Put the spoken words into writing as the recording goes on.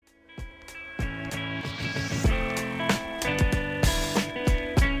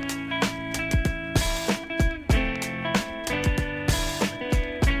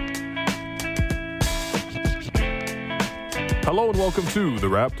and welcome to The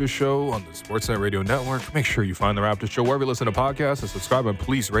Raptors Show on the Sportsnet Radio Network. Make sure you find The Raptors Show wherever you listen to podcasts and subscribe, and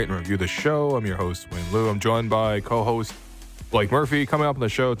please rate and review the show. I'm your host, Wayne Liu. I'm joined by co-host Blake Murphy. Coming up on the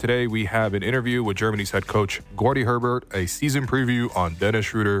show today, we have an interview with Germany's head coach, Gordie Herbert, a season preview on Dennis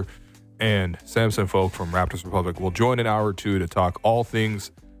Schroeder, and Samson Folk from Raptors Republic. We'll join in hour two to talk all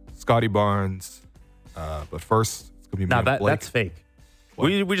things Scottie Barnes. But first, it's going to be Blake. That's fake.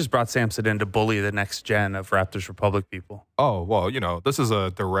 We just brought Samson in to bully the next gen of Raptors Republic people. Oh, well, this is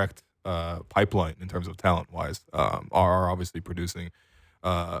a direct pipeline in terms of talent-wise. Are obviously producing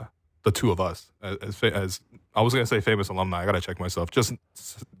the two of us. As I was going to say famous alumni. I got to check myself. Just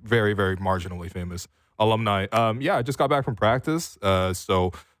very, very marginally famous alumni. I just got back from practice.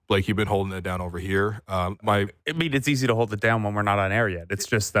 So, Blake, you've been holding it down over here. It's easy to hold it down when we're not on air yet. It's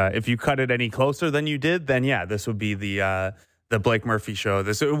just if you cut it any closer than you did, then yeah, this would be the Blake Murphy show.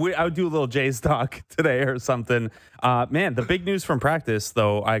 I would do a little Jays talk today or something. Man, the big news from practice,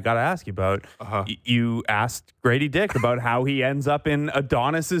 though, I got to ask you about. You asked Grady Dick about how he ends up in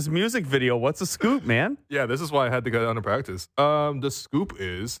Adonis's music video. What's the scoop, man? Yeah, this is why I had to go down to practice. The scoop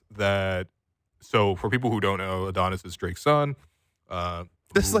is that, so for people who don't know, Adonis is Drake's son.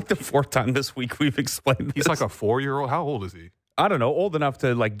 This is like the fourth time this week we've explained this. He's like a 4-year-old. How old is he? I don't know. Old enough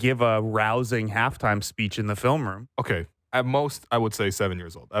to give a rousing halftime speech in the film room. Okay. At most, I would say 7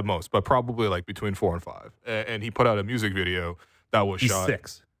 years old. At most, but probably between 4 and 5. And he put out a music video that was shot.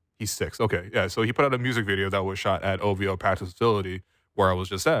 He's 6. Okay, yeah. So he put out a music video that was shot at OVO practice facility where I was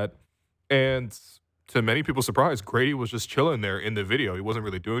just at. And to many people's surprise, Grady was just chilling there in the video. He wasn't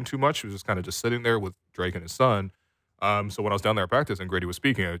really doing too much. He was just kind of just sitting there with Drake and his son. So when I was down there at practice and Grady was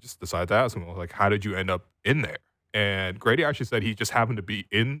speaking, I just decided to ask him, I was like, how did you end up in there? And Grady actually said he just happened to be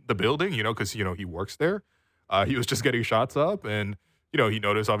in the building, because, he works there. He was just getting shots up and, he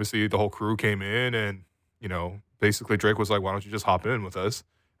noticed obviously the whole crew came in and, basically Drake was like, why don't you just hop in with us?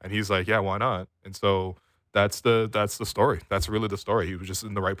 And he's like, yeah, why not? And so that's the story. That's really the story. He was just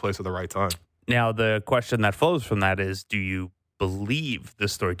in the right place at the right time. Now, the question that flows from that is, do you believe the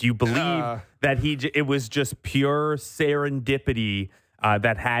story? Do you believe that it was just pure serendipity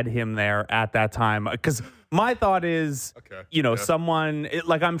that had him there at that time? Because my thought is, someone,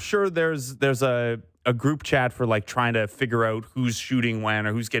 I'm sure there's a group chat for trying to figure out who's shooting when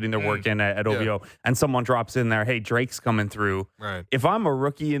or who's getting their work in at OVO, and someone drops in there, hey, Drake's coming through. Right. If I'm a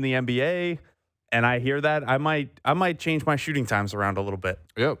rookie in the NBA and I hear that, I might change my shooting times around a little bit.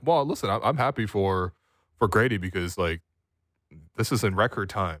 Yeah. Well, listen, I'm happy for Grady because this is in record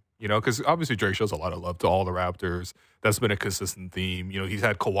time. Because obviously Drake shows a lot of love to all the Raptors. That's been a consistent theme. He's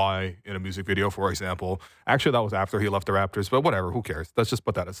had Kawhi in a music video, for example. Actually, that was after he left the Raptors, but whatever, who cares? Let's just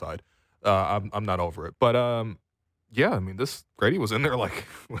put that aside. I'm not over it. But, this Grady was in there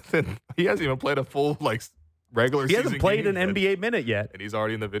he hasn't even played a full, regular season He hasn't played game an NBA minute yet. And he's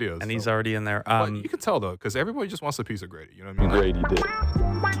already in the videos. And he's already in there. But you can tell, though, because everybody just wants a piece of Grady. You know what I mean? Grady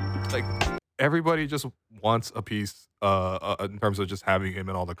did. Everybody just wants a piece in terms of just having him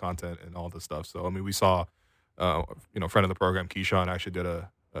and all the content and all the stuff. So, we saw, friend of the program, Keyshawn, actually did a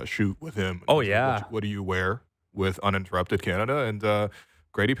shoot with him. Oh, yeah. What do you wear with Uninterrupted Canada? And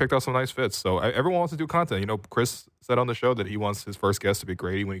Grady picked out some nice fits. So, everyone wants to do content. Chris said on the show that he wants his first guest to be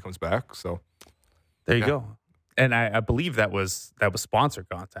Grady when he comes back. So, there you go. And I believe that was sponsored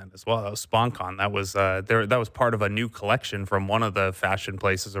content as well. That was SpawnCon. That was part of a new collection from one of the fashion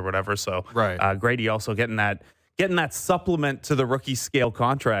places or whatever. So right. Grady also getting that supplement to the rookie scale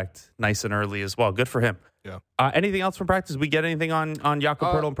contract nice and early as well. Good for him. Yeah. Anything else from practice? We get anything on Jakob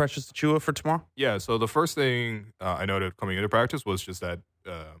Poeltl and Precious Achiuwa for tomorrow? Yeah. So the first thing I noted coming into practice was just that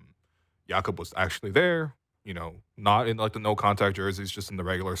Jakob was actually there. Not in the no contact jerseys, just in the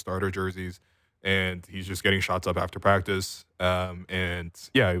regular starter jerseys. And he's just getting shots up after practice.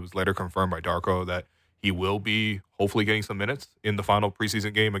 It was later confirmed by Darko that he will be hopefully getting some minutes in the final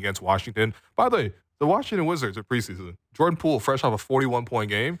preseason game against Washington. By the way, the Washington Wizards are preseason. Jordan Poole, fresh off a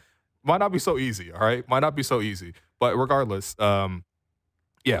 41-point game, might not be so easy, all right? Might not be so easy. But regardless,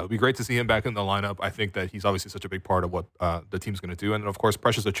 it'll be great to see him back in the lineup. I think that he's obviously such a big part of what the team's going to do. And, of course,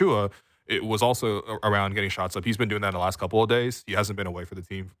 Precious Achiuwa, it was also around getting shots up. He's been doing that in the last couple of days. He hasn't been away for the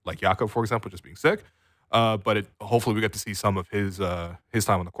team like Jakob, for example, just being sick. But hopefully we get to see some of his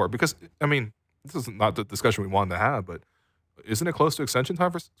time on the court. Because, this is not the discussion we wanted to have, but isn't it close to extension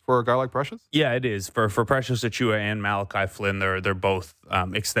time for a guy like Precious? Yeah, it is. For Precious Achiuwa and Malachi Flynn, they're both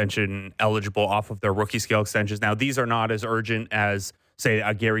extension eligible off of their rookie scale extensions. Now, these are not as urgent as, say,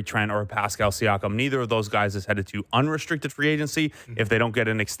 a Gary Trent or a Pascal Siakam. Neither of those guys is headed to unrestricted free agency. Mm-hmm. If they don't get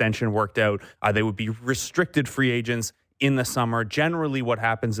an extension worked out, they would be restricted free agents in the summer. Generally, what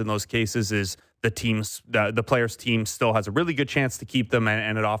happens in those cases is the player's team still has a really good chance to keep them,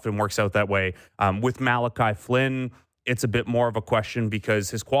 and it often works out that way. With Malachi Flynn, it's a bit more of a question because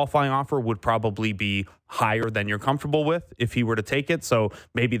his qualifying offer would probably be higher than you're comfortable with if he were to take it. So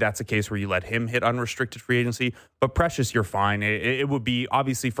maybe that's a case where you let him hit unrestricted free agency. But Precious, you're fine. It would be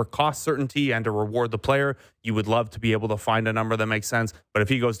obviously for cost certainty and to reward the player. You would love to be able to find a number that makes sense. But if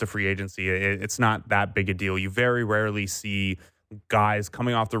he goes to free agency, it's not that big a deal. You very rarely see guys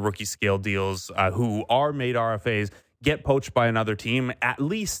coming off the rookie scale deals who are made RFAs get poached by another team, at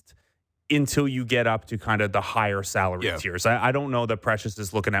least until you get up to kind of the higher salary tiers. I don't know that Precious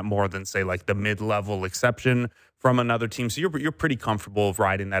is looking at more than, say, like the mid-level exception from another team. So you're pretty comfortable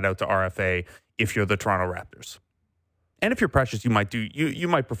riding that out to RFA if you're the Toronto Raptors. And if you're Precious, you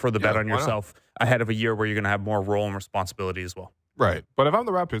might prefer the bet on yourself ahead of a year where you're going to have more role and responsibility as well. Right. But if I'm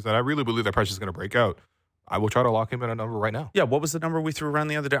the Raptors, then I really believe that Precious is going to break out. I will try to lock him in a number right now. Yeah, what was the number we threw around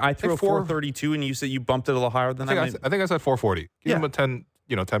the other day? I threw a 432, and you said you bumped it a little higher than that. I think I said 440. Give him a 10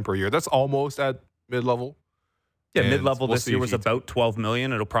 per year. That's almost at mid-level. Yeah, mid-level this year was about $12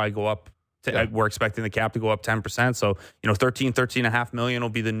 million. It'll probably go up. We're expecting the cap to go up 10%. So, $13.5 million will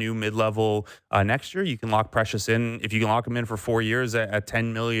be the new mid-level next year. You can lock Precious in. If you can lock him in for 4 years at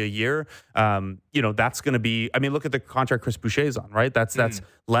 $10 million a year, that's going to be, look at the contract Chris Boucher's on, right? That's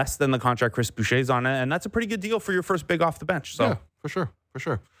less than the contract Chris Boucher's on. And that's a pretty good deal for your first big off the bench. So. Yeah, for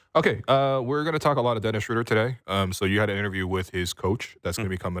sure. Okay, we're going to talk a lot of Dennis Schroeder today. So you had an interview with his coach that's going to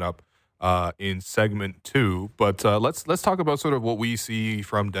be coming up in segment 2. But let's talk about sort of what we see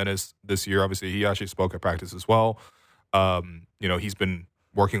from Dennis this year. Obviously, he actually spoke at practice as well. He's been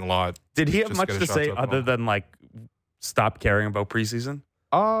working a lot. Did he have much to say other than stop caring about preseason?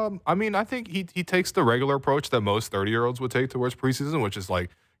 I think he takes the regular approach that most 30-year-olds would take towards preseason, which is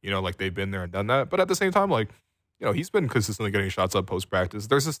they've been there and done that. But at the same time, he's been consistently getting shots up post-practice.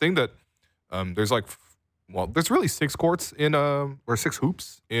 There's this thing that there's really 6 courts or 6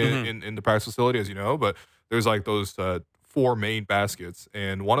 hoops in the practice facility, as you know, but there's those 4 main baskets,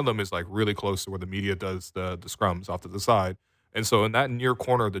 and one of them is really close to where the media does the scrums off to the side. And so in that near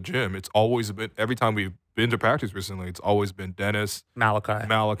corner of the gym, it's always been, every time we've been to practice recently, it's always been Dennis,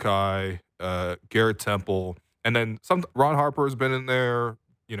 Malachi, Garrett Temple, and then Ron Harper has been in there.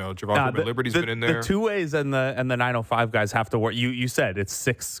 Javon Liberty's been in there. The two-ways and the 905 guys have to work. You said it's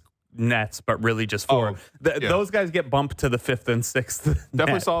 6 nets, but really just 4. Those guys get bumped to the 5th and 6th.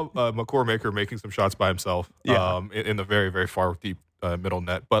 Definitely saw McCore Maker making some shots by himself in the very, very far deep middle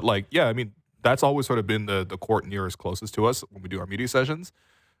net. But that's always sort of been the court nearest closest to us when we do our media sessions.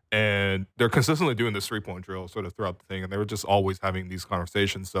 And they're consistently doing this 3-point drill sort of throughout the thing. And they were just always having these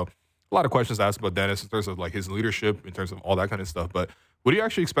conversations. So a lot of questions asked about Dennis in terms of his leadership, in terms of all that kind of stuff. But what do you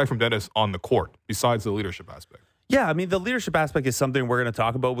actually expect from Dennis on the court besides the leadership aspect? Yeah, the leadership aspect is something we're going to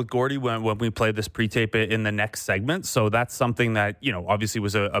talk about with Gordie when we play this pre-tape in the next segment. So that's something that, obviously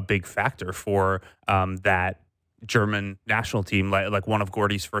was a big factor for that German national team. Like one of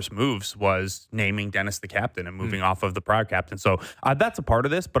Gordie's first moves was naming Dennis the captain and moving off of the prior captain. So that's a part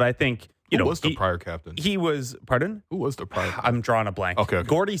of this, but I think... Who was the prior captain? He was, pardon? Who was the prior captain? I'm drawing a blank. Okay.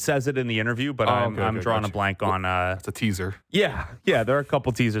 Gordie says it in the interview, but I'm drawing a blank on... It's a teaser. Yeah, there are a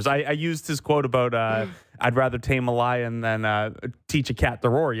couple teasers. I used his quote about I'd rather tame a lion than teach a cat to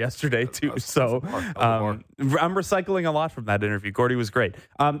roar yesterday, too. So I'm recycling a lot from that interview. Gordie was great.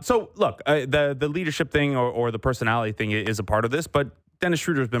 So, look, the leadership thing or the personality thing is a part of this, but Dennis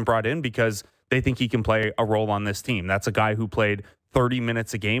Schroeder's been brought in because they think he can play a role on this team. That's a guy who played 30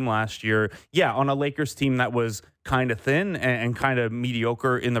 minutes a game last year. Yeah, on a Lakers team that was kind of thin and kind of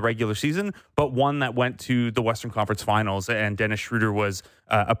mediocre in the regular season, but one that went to the Western Conference Finals, and Dennis Schroeder was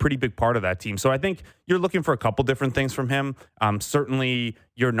a pretty big part of that team. So I think you're looking for a couple different things from him. Certainly,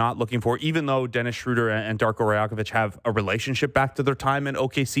 you're not looking for, even though Dennis Schroeder and Darko Rajakovic have a relationship back to their time in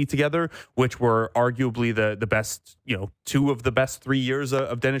OKC together, which were arguably the best, 2 of the best 3 years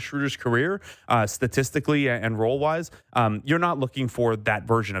of Dennis Schroeder's career, statistically and role-wise, you're not looking for that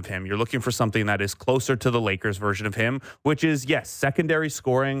version of him. You're looking for something that is closer to the Lakers version of him, which is, yes, secondary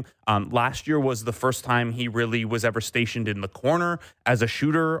scoring. Last year was the first time he really was ever stationed in the corner as a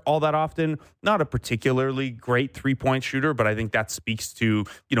shooter all that often. Not a particularly great 3-point shooter, but I think that speaks to,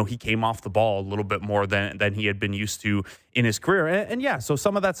 he came off the ball a little bit more than he had been used to in his career. And yeah, so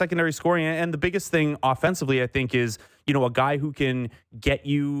some of that secondary scoring. And the biggest thing offensively, I think, is, a guy who can get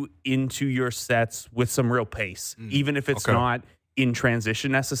you into your sets with some real pace, even if it's not in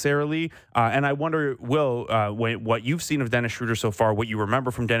transition necessarily. And I wonder, Will, what you've seen of Dennis Schroeder so far, what you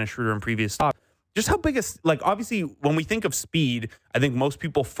remember from Dennis Schroeder in previous stops, just how big is, like, obviously when we think of speed, I think most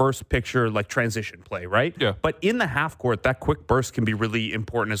people first picture like transition play, right? Yeah. But in the half court, that quick burst can be really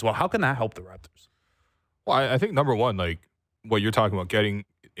important as well. How can that help the Raptors? Well, I think number one, like what you're talking about, getting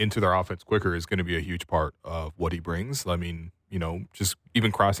into their offense quicker is going to be a huge part of what he brings. I mean, just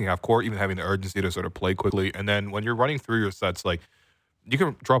even crossing half court, even having the urgency to sort of play quickly. And then when you're running through your sets, like, you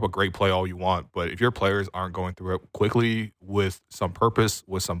can drop a great play all you want, but if your players aren't going through it quickly with some purpose,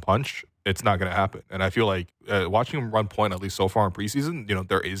 with some punch, it's not going to happen. And I feel like watching him run point, at least so far in preseason,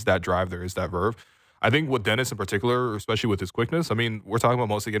 there is that drive, there is that verve. I think with Dennis in particular, especially with his quickness, I mean, we're talking about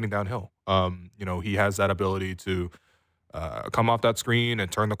mostly getting downhill. He has that ability to come off that screen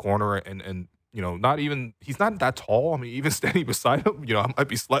and turn the corner and he's not that tall. I mean, even standing beside him, I might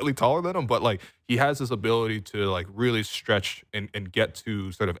be slightly taller than him, but like he has this ability to like really stretch and get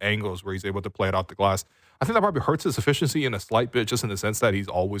to sort of angles where he's able to play it off the glass. I think that probably hurts his efficiency in a slight bit, just in the sense that he's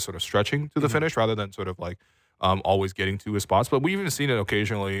always sort of stretching to the finish rather than sort of like always getting to his spots. But we've even seen it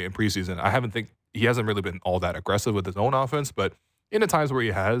occasionally in preseason. He hasn't really been all that aggressive with his own offense, but in the times where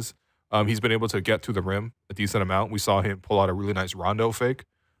he has, he's been able to get to the rim a decent amount. We saw him pull out a really nice rondo fake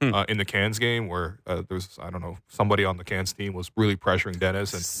in the Cans game where somebody on the Cans team was really pressuring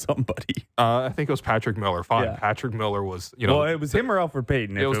Dennis. And somebody. I think it was Patrick Miller. Fine. Yeah. Patrick Miller was, Well, it was him or Alfred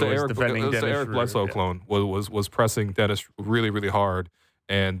Payton. It was the Eric Dennis Bledsoe clone was pressing Dennis really, really hard.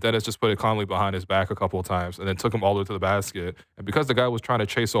 And Dennis just put it calmly behind his back a couple of times and then took him all the way to the basket. And because the guy was trying to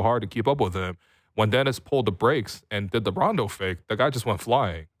chase so hard to keep up with him, when Dennis pulled the brakes and did the rondo fake, the guy just went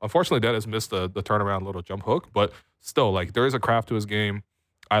flying. Unfortunately, Dennis missed the turnaround little jump hook, but still, like, there is a craft to his game.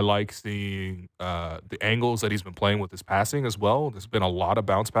 I like seeing the angles that he's been playing with his passing as well. There's been a lot of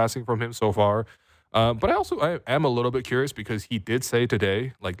bounce passing from him so far. But I am a little bit curious because he did say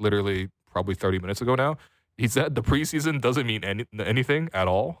today, like literally probably 30 minutes ago now, he said the preseason doesn't mean anything at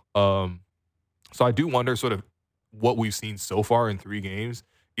all. So I do wonder sort of what we've seen so far in 3 games.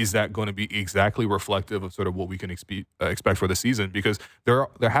 Is that going to be exactly reflective of sort of what we can expect for the season? Because there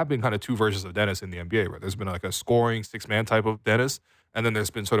have been kind of 2 versions of Dennis in the NBA, right? There's been like a scoring 6-man type of Dennis, and then there's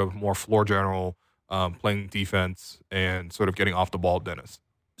been sort of more floor general, playing defense and sort of getting off the ball Dennis.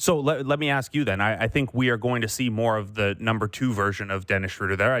 So let me ask you then. I think we are going to see more of the number 2 version of Dennis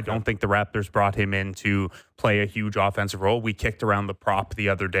Schroeder there. I don't think the Raptors brought him in to play a huge offensive role. We kicked around the prop the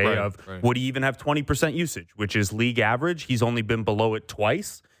other day would he even have 20% usage, which is league average. He's only been below it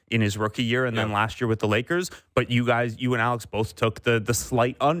twice in his rookie year and then last year with the Lakers. But you and Alex both took the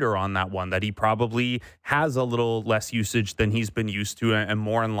slight under on that one, that he probably has a little less usage than he's been used to and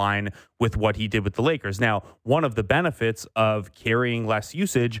more in line with what he did with the Lakers. Now, one of the benefits of carrying less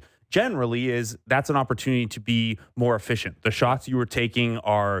usage generally is that's an opportunity to be more efficient. The shots you were taking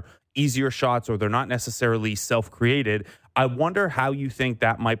are easier shots or they're not necessarily self-created. I wonder how you think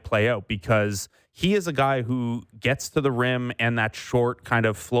that might play out, because he is a guy who gets to the rim and that short kind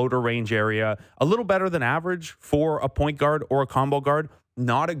of floater range area a little better than average for a point guard or a combo guard.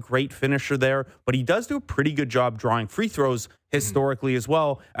 Not a great finisher there, but he does do a pretty good job drawing free throws historically as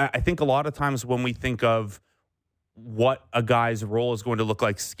well. I think a lot of times when we think of what a guy's role is going to look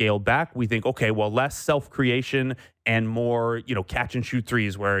like scaled back, we think, okay, well, less self-creation and more, catch and shoot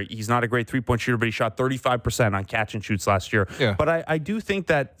threes, where he's not a great 3-point shooter, but he shot 35% on catch and shoots last year. Yeah. But I do think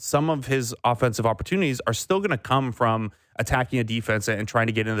that some of his offensive opportunities are still going to come from attacking a defense and trying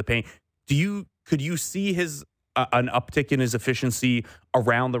to get into the paint. Could you see an uptick in his efficiency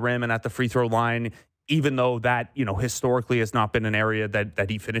around the rim and at the free throw line, even though that, historically has not been an area that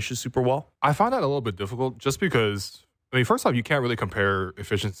he finishes super well? I find that a little bit difficult just because, first off, you can't really compare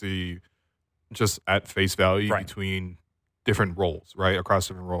efficiency just at face value between different roles, right, across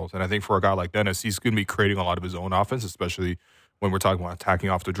different roles. And I think for a guy like Dennis, he's going to be creating a lot of his own offense, especially when we're talking about attacking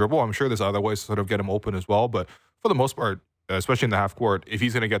off the dribble. I'm sure there's other ways to sort of get him open as well. But for the most part, especially in the half court, if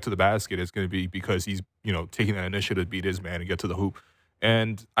he's going to get to the basket, it's going to be because he's, taking that initiative to beat his man and get to the hoop.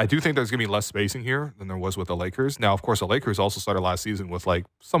 And I do think there's going to be less spacing here than there was with the Lakers. Now, of course, the Lakers also started last season with like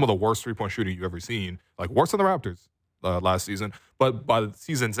some of the worst 3-point shooting you've ever seen, like worse than the Raptors last season. But by the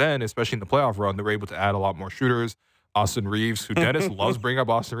season's end, especially in the playoff run, they were able to add a lot more shooters. Austin Reeves, who Dennis loves bringing up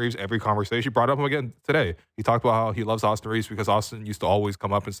Austin Reeves every conversation. He brought up him again today. He talked about how he loves Austin Reeves because Austin used to always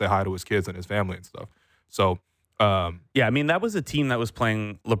come up and say hi to his kids and his family and stuff. So, that was a team that was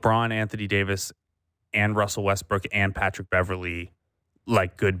playing LeBron, Anthony Davis, and Russell Westbrook and Patrick Beverley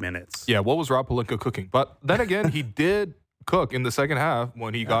like good minutes. Yeah, what was Rob Pelinka cooking? But then again, he did cook in the second half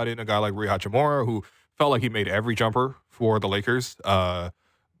when he got in a guy like Rui Hachimura, who felt like he made every jumper for the Lakers.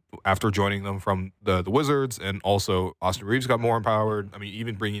 after joining them from the Wizards, and also Austin Reeves got more empowered. I mean,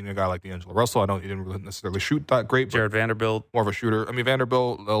 even bringing in a guy like D'Angelo Russell, he didn't really necessarily shoot that great. Jared Vanderbilt, more of a shooter. I mean,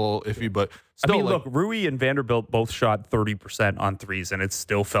 Vanderbilt a little iffy, but still. I mean, look, Rui and Vanderbilt both shot 30% on threes, and it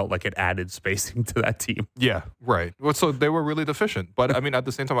still felt like it added spacing to that team. Yeah, right. Well, so they were really deficient. But I mean, at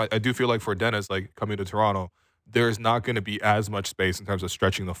the same time, I do feel like for Dennis, like coming to Toronto, there's not going to be as much space in terms of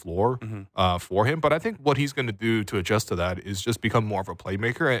stretching the floor for him. But I think what he's going to do to adjust to that is just become more of a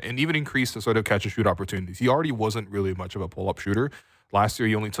playmaker and even increase the sort of catch and shoot opportunities. He already wasn't really much of a pull-up shooter. Last year,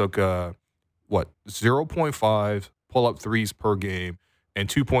 he only took, 0.5 pull-up threes per game and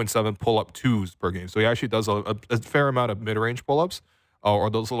 2.7 pull-up twos per game. So he actually does a fair amount of mid-range pull-ups or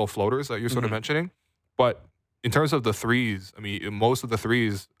those little floaters that you're sort of mentioning. But in terms of the threes, I mean, most of the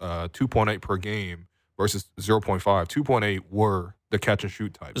threes, 2.8 per game, versus 0.5. 2.8 were the catch and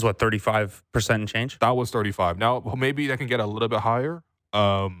shoot type. It was what, 35% and change? That was 35. Now, maybe that can get a little bit higher.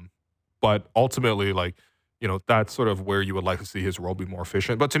 But ultimately, that's sort of where you would like to see his role be more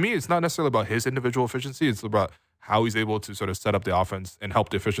efficient. But to me, it's not necessarily about his individual efficiency. It's about how he's able to sort of set up the offense and help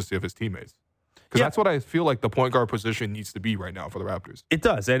the efficiency of his teammates. Because that's what I feel like the point guard position needs to be right now for the Raptors. It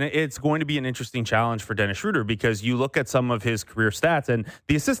does, and it's going to be an interesting challenge for Dennis Schroeder because you look at some of his career stats, and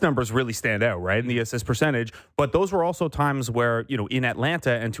the assist numbers really stand out, right, in the assist percentage. But those were also times where, in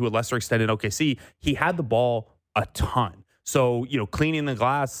Atlanta and to a lesser extent in OKC, he had the ball a ton. So, cleaning the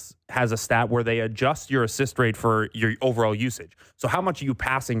glass has a stat where they adjust your assist rate for your overall usage. So how much are you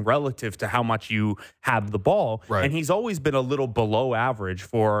passing relative to how much you have the ball? Right. And he's always been a little below average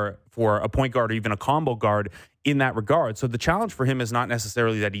for a point guard or even a combo guard in that regard. So the challenge for him is not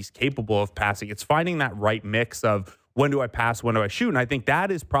necessarily that he's capable of passing. It's finding that right mix of when do I pass, when do I shoot? And I think that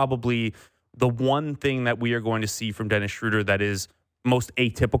is probably the one thing that we are going to see from Dennis Schroeder that is most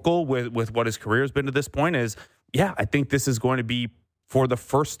atypical with what his career has been to this point is, I think this is going to be for the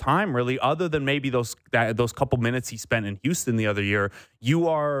first time, really, other than maybe those couple minutes he spent in Houston the other year, you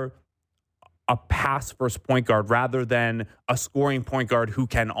are a pass-first point guard rather than a scoring point guard who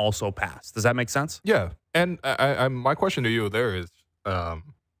can also pass. Does that make sense? Yeah. And my question to you there is, do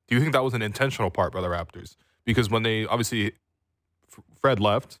you think that was an intentional part by the Raptors? Because when they, obviously, Fred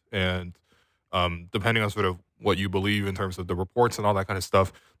left, and depending on sort of what you believe in terms of the reports and all that kind of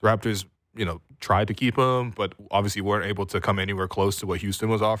stuff, the Raptors tried to keep him, but obviously weren't able to come anywhere close to what Houston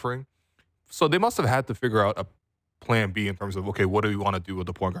was offering. So they must have had to figure out a plan B in terms of, okay, what do we want to do with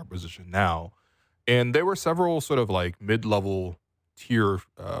the point guard position now? And there were several sort of like mid-level tier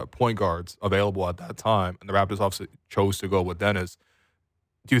point guards available at that time, and the Raptors obviously chose to go with Dennis.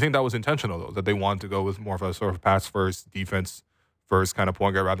 Do you think that was intentional, though, that they wanted to go with more of a sort of pass-first, defense-first kind of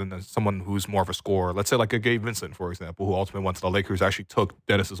point guard rather than someone who's more of a scorer? Let's say like a Gabe Vincent, for example, who ultimately went to the Lakers, actually took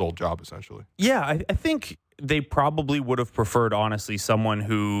Dennis's old job, essentially. Yeah, I think they probably would have preferred, honestly, someone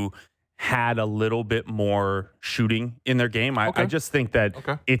who had a little bit more shooting in their game. I just think that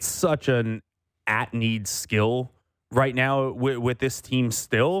it's such an at-need skill right now with this team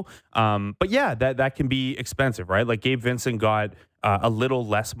still. But yeah, that can be expensive, right? Like Gabe Vincent got a little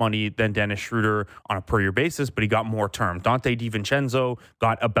less money than Dennis Schroeder on a per-year basis, but he got more term. Dante DiVincenzo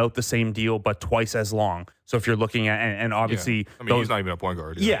got about the same deal, but twice as long. So if you're looking at, and obviously... Yeah. He's not even a point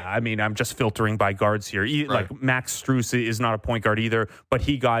guard. Yeah, I'm just filtering by guards here. Like Max Strus is not a point guard either, but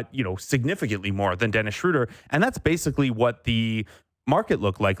he got, significantly more than Dennis Schroeder. And that's basically what the market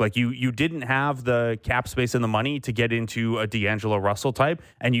looked like. Like you didn't have the cap space and the money to get into a D'Angelo Russell type,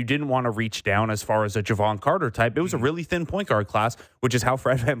 and you didn't want to reach down as far as a Javon Carter type. It was a really thin point guard class, which is how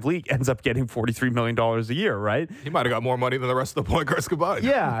Fred VanVleet ends up getting $43 million a year, right? He might have got more money than the rest of the point guards combined.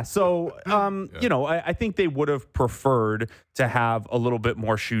 Yeah. So, I think they would have preferred to have a little bit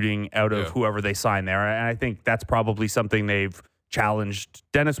more shooting out of whoever they sign there. And I think that's probably something they've challenged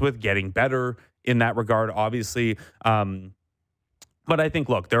Dennis with, getting better in that regard, obviously. But I think,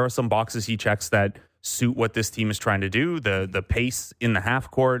 look, there are some boxes he checks that suit what this team is trying to do. The pace in the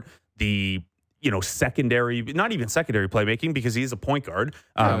half court, the secondary, not even secondary playmaking, because he's a point guard,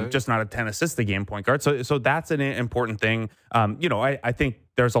 just not a 10 assist a game point guard. So that's an important thing. I think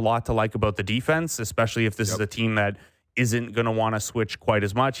there's a lot to like about the defense, especially if this is a team that isn't going to want to switch quite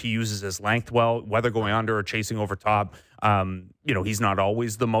as much. He uses his length well, whether going under or chasing over top. He's not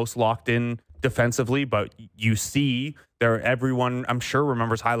always the most locked in defensively, but you see everyone, I'm sure,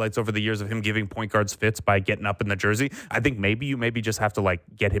 remembers highlights over the years of him giving point guards fits by getting up in the jersey. I think maybe you just have to like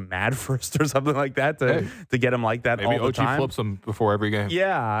get him mad first or something like that to get him like that maybe all the time. Maybe OG flips him before every game.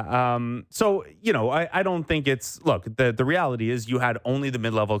 Yeah. So, I don't think it's, look, the reality is you had only the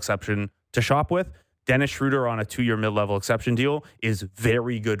mid-level exception to shop with. Dennis Schroeder on a 2-year mid-level exception deal is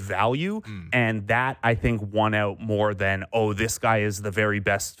very good value. And that, I think, won out more than, this guy is the very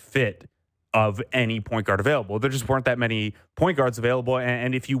best fit of any point guard available. There just weren't that many point guards available.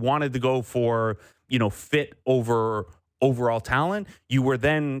 And if you wanted to go for, fit over overall talent, you were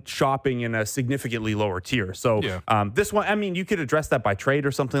then shopping in a significantly lower tier. So this one, I mean, you could address that by trade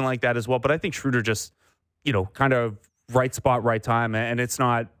or something like that as well. But I think Schroeder just, kind of right spot, right time. And it's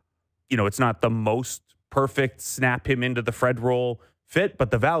not, it's not the most perfect snap him into the Fred role fit, but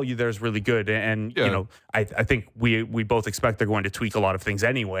the value there is really good. And, I think we both expect they're going to tweak a lot of things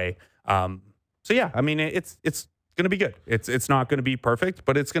anyway. I mean, it's going to be good. It's not going to be perfect,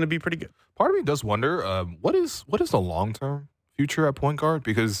 but it's going to be pretty good. Part of me does wonder, what is the long-term future at point guard?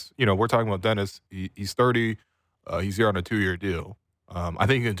 Because, we're talking about Dennis. He's 30. He's here on a 2-year deal. I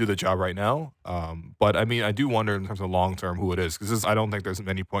think he can do the job right now. But, I mean, I do wonder in terms of long-term who it is. Because I don't think there's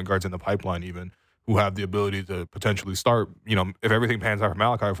many point guards in the pipeline even who have the ability to potentially start. If everything pans out for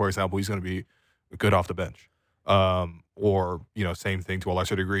Malachi, for example, he's going to be good off the bench. Or, same thing to a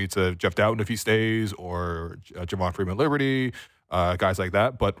lesser degree to Jeff Doughton if he stays, or Javon Freeman-Liberty, guys like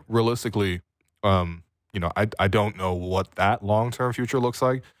that. But realistically, I don't know what that long-term future looks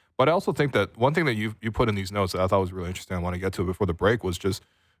like. But I also think that one thing that you put in these notes that I thought was really interesting, I want to get to it before the break, was just,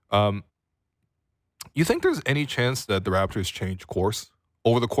 you think there's any chance that the Raptors change course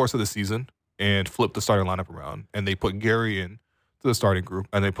over the course of the season and flip the starting lineup around, and they put Gary in to the starting group,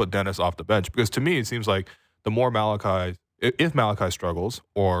 and they put Dennis off the bench? Because to me, it seems like the more Malachi, if Malachi struggles,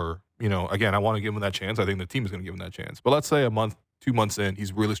 or, again, I want to give him that chance. I think the team is going to give him that chance. But let's say a month, 2 months in,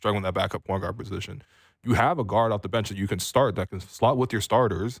 he's really struggling that backup point guard position. You have a guard off the bench that you can start, that can slot with your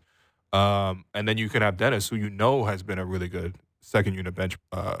starters. And then you can have Dennis, who has been a really good second unit bench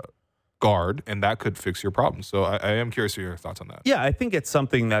guard, and that could fix your problem. So I am curious to your thoughts on that. Yeah, I think it's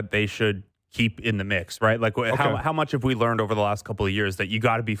something that they should keep in the mix, right? Like how much have we learned over the last couple of years that you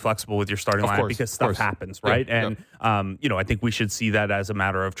got to be flexible with your starting lineup because stuff happens, right? Yeah, and I think we should see that as a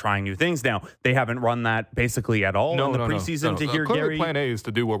matter of trying new things. Now, they haven't run that basically at all in the preseason to hear clearly Gary. Plan A is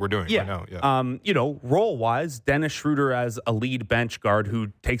to do what we're doing right now. Yeah. Role-wise, Dennis Schroeder as a lead bench guard who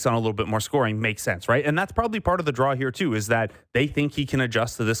takes on a little bit more scoring makes sense, right? And that's probably part of the draw here too, is that they think he can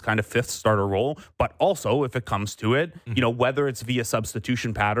adjust to this kind of fifth starter role, but also if it comes to it, whether it's via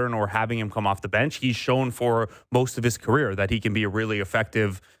substitution pattern or having him come off the bench, he's shown for most of his career that he can be a really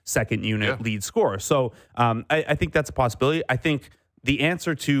effective second unit lead scorer. So I think that's a possibility. I think the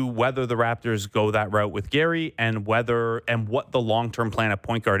answer to whether the Raptors go that route with Gary and what the long-term plan at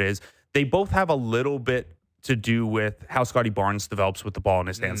point guard is, they both have a little bit to do with how Scottie Barnes develops with the ball in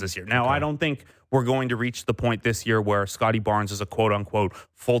his hands this year. Now, I don't think we're going to reach the point this year where Scottie Barnes is a quote-unquote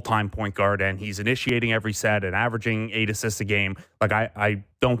full-time point guard and he's initiating every set and averaging 8 assists a game. Like, I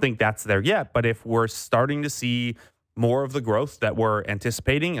don't think that's there yet. But if we're starting to see more of the growth that we're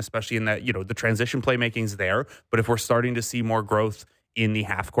anticipating, especially in that, the transition playmaking's there, but if we're starting to see more growth in the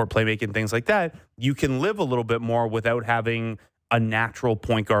half-court playmaking, things like that, you can live a little bit more without having a natural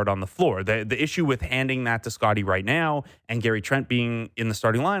point guard on the floor. The issue with handing that to Scottie right now and Gary Trent being in the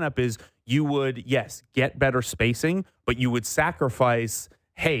starting lineup is you would, get better spacing, but you would sacrifice,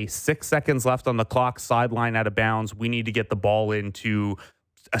 6 seconds left on the clock, sideline out of bounds. We need to get the ball into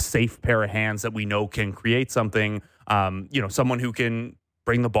a safe pair of hands that we know can create something, someone who can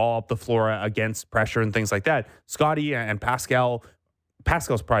bring the ball up the floor against pressure and things like that. Scottie and Pascal's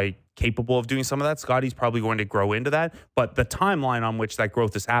probably capable of doing some of that. Scottie's probably going to grow into that, but the timeline on which that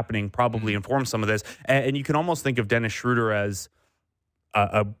growth is happening probably informs some of this. And you can almost think of Dennis Schroeder as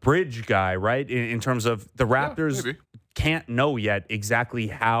a bridge guy, right? In terms of the Raptors can't know yet exactly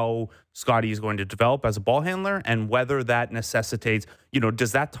how Scottie is going to develop as a ball handler and whether that necessitates,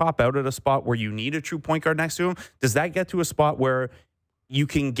 does that top out at a spot where you need a true point guard next to him? Does that get to a spot where you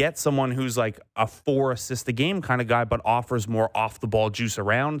can get someone who's like a 4 assist a game kind of guy, but offers more off the ball juice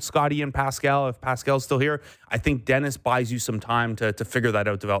around Scottie and Pascal? If Pascal's still here, I think Dennis buys you some time to figure that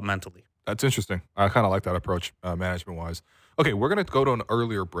out developmentally. That's interesting. I kind of like that approach management wise. Okay, we're going to go to an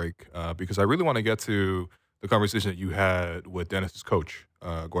earlier break because I really want to get to the conversation that you had with Dennis's coach,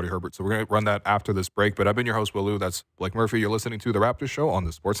 Gordie Herbert. So we're going to run that after this break. But I've been your host, Will Lou. That's Blake Murphy. You're listening to The Raptors Show on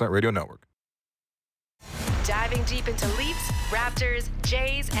the Sportsnet Radio Network. Diving deep into Leafs, Raptors,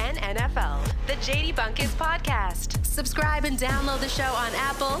 Jays, and NFL. The JD Bunkis Podcast. Subscribe and download the show on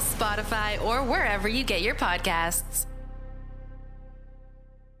Apple, Spotify, or wherever you get your podcasts.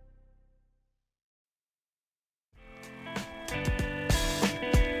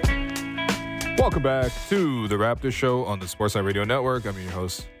 Welcome back to The Raptors Show on the Sportsnet Radio Network. I'm your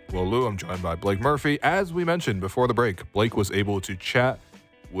host, Will Lou. I'm joined by Blake Murphy. As we mentioned before the break, Blake was able to chat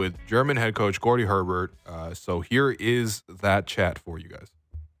with German head coach Gordie Herbert. So here is that chat for you guys.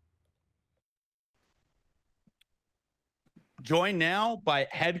 Joined now by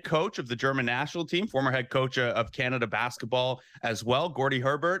head coach of the German national team, former head coach of Canada basketball as well, Gordie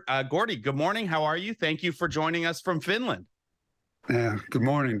Herbert. Gordie, good morning. How are you? Thank you for joining us from Finland. Yeah, good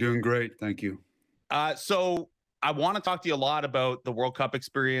morning. Doing great. Thank you. So I want to talk to you a lot about the World Cup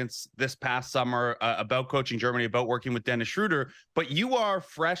experience this past summer, about coaching Germany, about working with Dennis Schroeder. But you are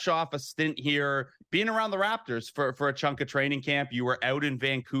fresh off a stint here, being around the Raptors for a chunk of training camp. You were out in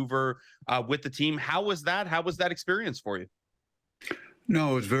Vancouver with the team. How was that? How was that experience for you?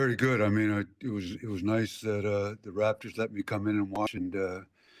 No, it was very good. I mean, it was nice that the Raptors let me come in and watch. And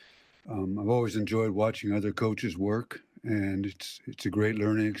I've always enjoyed watching other coaches work, and it's a great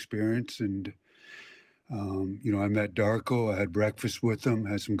learning experience. And I met Darko. I had breakfast with him,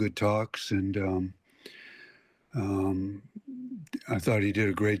 had some good talks, and I thought he did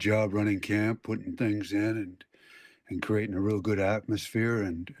a great job running camp, putting things in, and creating a real good atmosphere.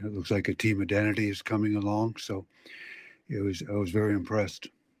 And it looks like a team identity is coming along. So I was very impressed.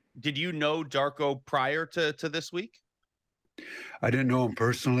 Did you know Darko prior to this week? I didn't know him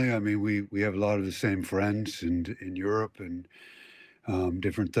personally. I mean, we have a lot of the same friends in Europe and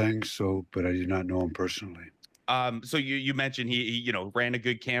different things. So, but I did not know him personally. So you mentioned he ran a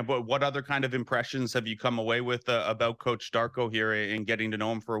good camp. What other kind of impressions have you come away with about Coach Darko here in getting to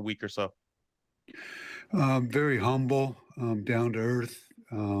know him for a week or so? Very humble, down to earth.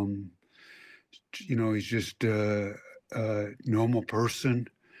 He's just a normal person.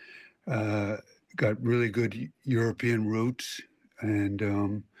 Got really good European roots,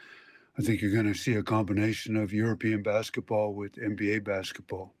 and I think you're going to see a combination of European basketball with NBA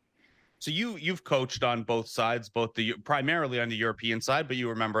basketball. So you've coached on both sides, primarily on the European side, but you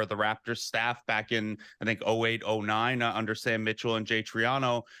remember the Raptors staff back in, I think, 08, 09 under Sam Mitchell and Jay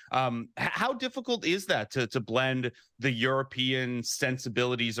Triano. How difficult is that to blend the European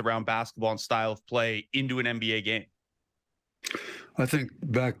sensibilities around basketball and style of play into an NBA game? I think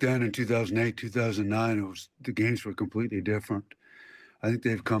back then in 2008, 2009, the games were completely different. I think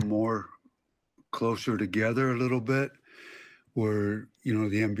they've come more closer together a little bit, where the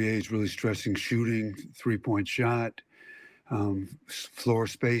NBA is really stressing shooting, three-point shot, floor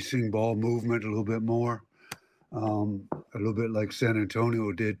spacing, ball movement a little bit more, a little bit like San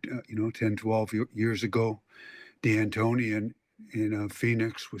Antonio did 10, 12 years ago. D'Antoni in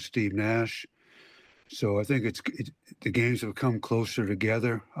Phoenix with Steve Nash. So I think the games have come closer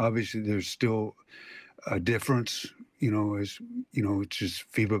together. Obviously, there's still a difference, it's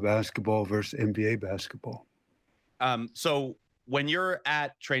just FIBA basketball versus NBA basketball. So when you're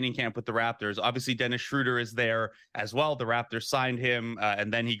at training camp with the Raptors, obviously Dennis Schroeder is there as well. The Raptors signed him,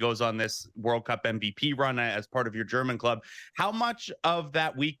 and then he goes on this World Cup MVP run as part of your German club. How much of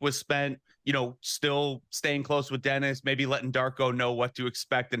that week was spent, still staying close with Dennis, maybe letting Darko know what to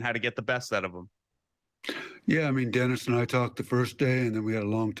expect and how to get the best out of him? Yeah, I mean, Dennis and I talked the first day, and then we had a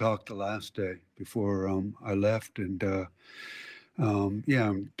long talk the last day before I left. And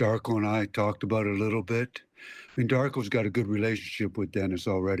Darko and I talked about it a little bit. I mean, Darko's got a good relationship with Dennis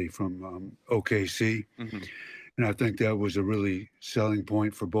already from OKC, and I think that was a really selling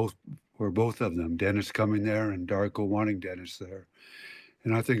point for both of them. Dennis coming there and Darko wanting Dennis there,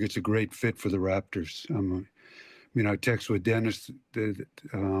 and I think it's a great fit for the Raptors. I texted with Dennis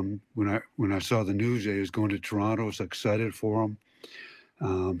when I saw the news that he was going to Toronto. I was excited for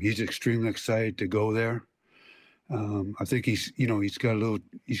him. He's extremely excited to go there. I think he's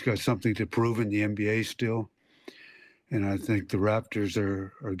got something to prove in the NBA still. And I think the Raptors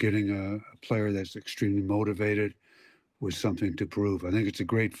are getting a player that's extremely motivated with something to prove. I think it's a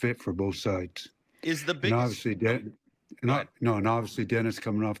great fit for both sides. Is the biggest... And obviously Dennis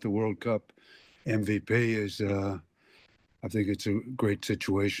coming off the World Cup MVP is, I think it's a great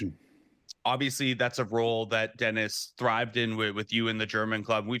situation. Obviously, that's a role that Dennis thrived in with you in the German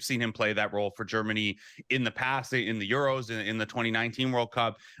club. We've seen him play that role for Germany in the past, in the Euros, in the 2019 World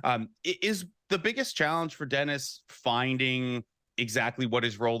Cup. Is the biggest challenge for Dennis finding exactly what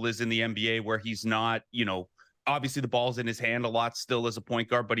his role is in the NBA, where he's not, obviously the ball's in his hand a lot still as a point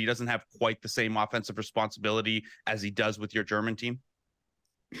guard, but he doesn't have quite the same offensive responsibility as he does with your German team?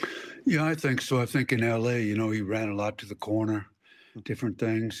 Yeah, I think so. I think in LA, he ran a lot to the corner, different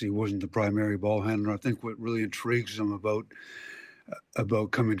things. He wasn't the primary ball handler. I think what really intrigues him about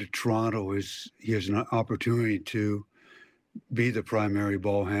coming to Toronto is he has an opportunity to be the primary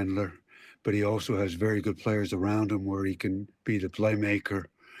ball handler, but he also has very good players around him where he can be the playmaker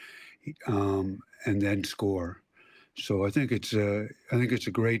and then score. So I think it's a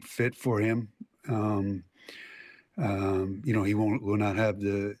great fit for him. He will not have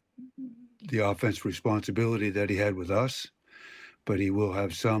the offense responsibility that he had with us, but he will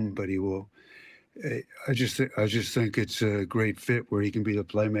have some. But he will. I just think it's a great fit where he can be the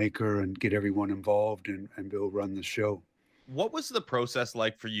playmaker and get everyone involved and be able to run the show. What was the process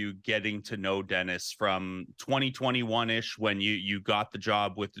like for you getting to know Dennis from 2021-ish when you got the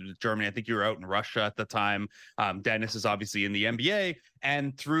job with Germany? I think you were out in Russia at the time. Dennis is obviously in the NBA,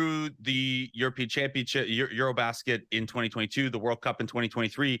 and through the European Championship, Eurobasket in 2022, the World Cup in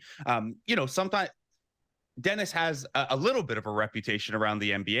 2023. Sometimes Dennis has a little bit of a reputation around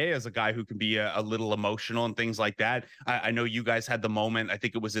the NBA as a guy who can be a little emotional and things like that. I know you guys had the moment, I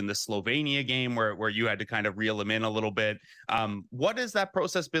think it was in the Slovenia game where you had to kind of reel him in a little bit. What has that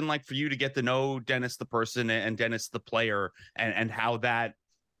process been like for you to get to know Dennis the person and Dennis the player, and how that,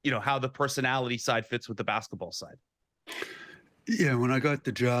 how the personality side fits with the basketball side? Yeah, when I got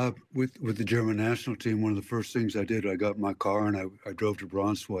the job with the German national team, one of the first things I did, I got in my car and I drove to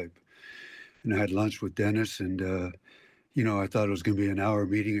Braunschweig. And I had lunch with Dennis, and, I thought it was going to be an hour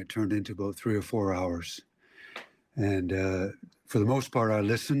meeting. It turned into about 3 or 4 hours. And for the most part, I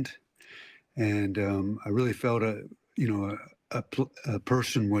listened, and I really felt a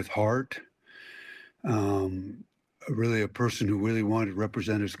person with heart, really a person who really wanted to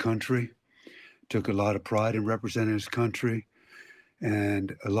represent his country, took a lot of pride in representing his country,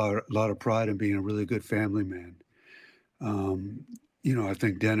 and a lot of pride in being a really good family man. I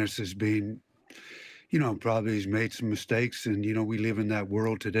think Dennis has been, probably he's made some mistakes, and we live in that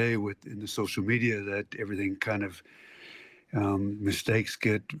world today in the social media that everything kind of mistakes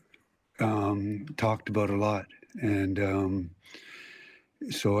get talked about a lot, and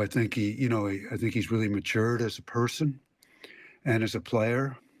so I think I think he's really matured as a person and as a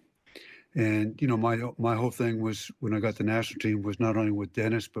player. And my whole thing was, when I got the national team, was not only with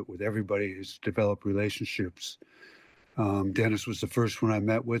Dennis but with everybody, is develop relationships. Dennis was the first one I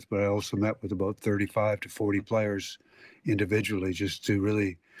met with, but I also met with about 35 to 40 players individually, just to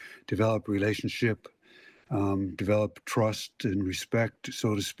really develop relationship, develop trust and respect,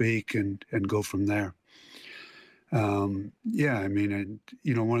 so to speak, and go from there. One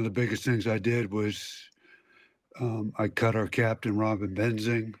of the biggest things I did was I cut our captain, Robin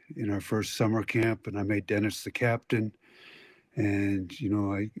Benzing, in our first summer camp, and I made Dennis the captain. And,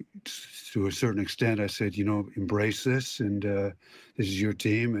 to a certain extent, I said, embrace this, and this is your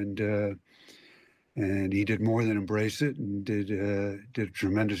team. And he did more than embrace it, and did a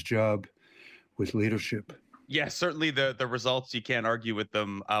tremendous job with leadership. Yeah, certainly the results, you can't argue with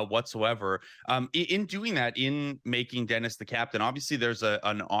them whatsoever. In doing that, in making Dennis the captain, obviously there's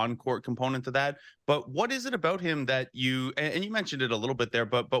an on-court component to that. But what is it about him that you, and you mentioned it a little bit there,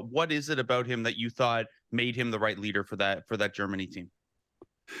 but what is it about him that you thought made him the right leader for that Germany team?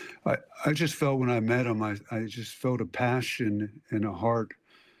 I just felt, when I met him, I just felt a passion and a heart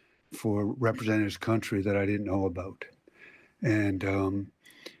for representing his country that I didn't know about. And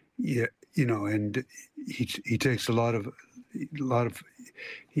and he takes a lot of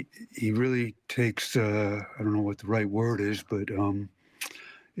he really takes I don't know what the right word is, but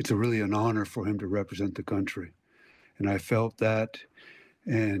it's really an honor for him to represent the country, and I felt that.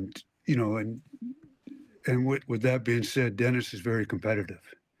 And with that being said, Dennis is very competitive.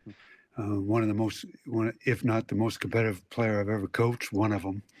 One of the most, if not the most competitive player I've ever coached, one of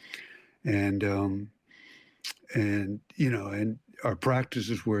them. And our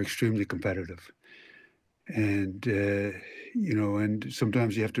practices were extremely competitive. And and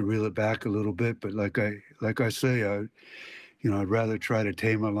sometimes you have to reel it back a little bit. But like I say, I'd rather try to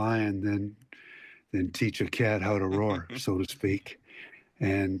tame a lion than teach a cat how to roar, so to speak.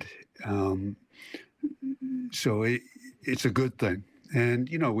 And so it's a good thing. And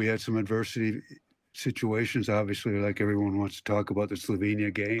we had some adversity situations, obviously, like everyone wants to talk about the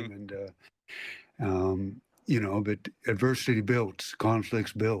Slovenia game, and but adversity builds,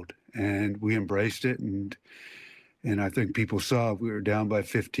 conflicts build, and we embraced it. And I think people saw we were down by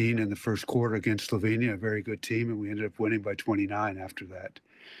 15 in the first quarter against Slovenia, a very good team, and we ended up winning by 29 after that.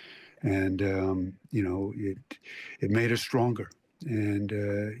 And it made us stronger. And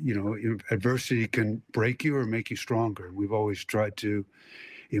adversity can break you or make you stronger. We've always tried to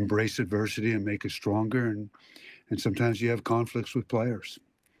embrace adversity and make us stronger. And sometimes you have conflicts with players.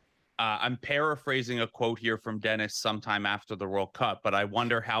 I'm paraphrasing a quote here from Dennis sometime after the World Cup, but I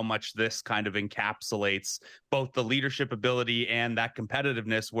wonder how much this kind of encapsulates both the leadership ability and that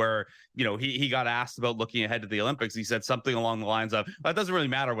competitiveness, where, he got asked about looking ahead to the Olympics. He said something along the lines of, it doesn't really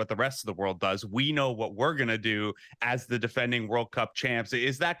matter what the rest of the world does. We know what we're going to do as the defending World Cup champs.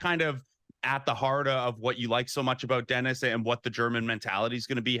 Is that kind of at the heart of what you like so much about Dennis and what the German mentality is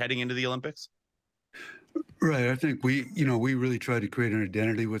going to be heading into the Olympics? Right. I think we really tried to create an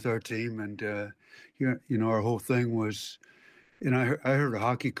identity with our team, and our whole thing was, and I heard a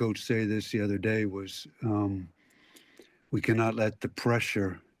hockey coach say this the other day was, we cannot let the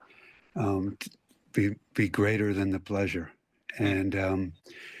pressure be greater than the pleasure, and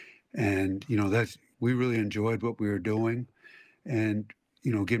that's we really enjoyed what we were doing, and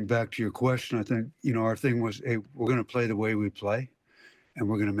getting back to your question, I think our thing was, hey, we're going to play the way we play, and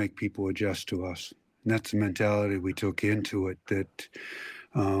we're going to make people adjust to us. And that's the mentality we took into it. That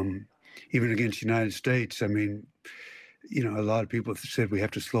even against the United States, I mean, a lot of people said we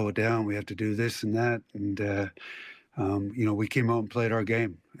have to slow it down, we have to do this and that, and we came out and played our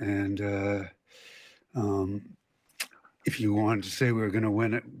game. And if you wanted to say we were going to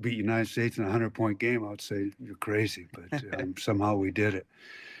win it, beat United States in a 100-point game, I would say you're crazy. But somehow we did it.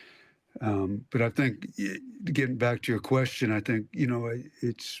 But I think, getting back to your question, I think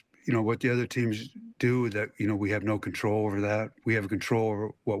it's what the other teams do that we have no control over that. We have control over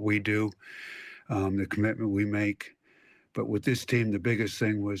what we do, the commitment we make. But with this team, the biggest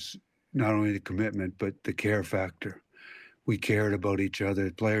thing was not only the commitment but the care factor. We cared about each other.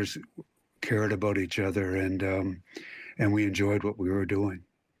 The players cared about each other, and we enjoyed what we were doing.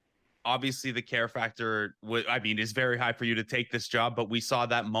 Obviously the care factor is very high for you to take this job, but we saw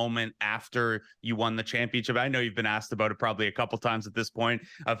that moment after you won the championship. I know you've been asked about it probably a couple times at this point,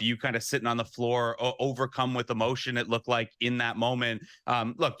 of you kind of sitting on the floor, overcome with emotion. It looked like in that moment.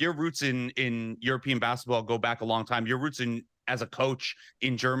 Look, your roots in European basketball go back a long time. Your roots as a coach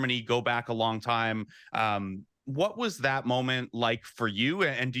in Germany go back a long time. What was that moment like for you?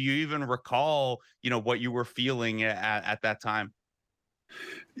 And do you even recall, what you were feeling at that time?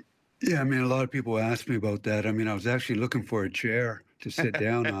 Yeah, I mean, a lot of people ask me about that. I mean, I was actually looking for a chair to sit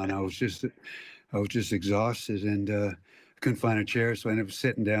down on. I was just exhausted, and couldn't find a chair, so I ended up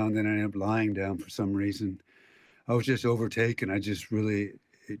sitting down. Then I ended up lying down for some reason. I was just overtaken. I just really,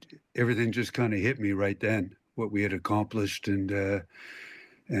 everything just kind of hit me right then. What we had accomplished, and the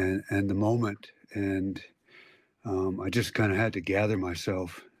moment, and I just kind of had to gather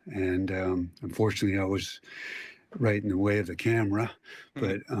myself. And unfortunately, I was right in the way of the camera,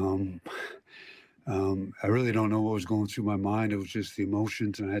 but I really don't know what was going through my mind. It was just the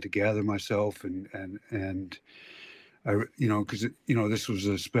emotions, and I had to gather myself, and I, because this was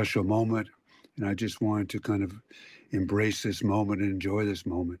a special moment, and I just wanted to kind of embrace this moment and enjoy this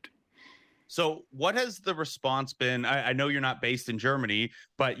moment. So what has the response been? I know you're not based in Germany,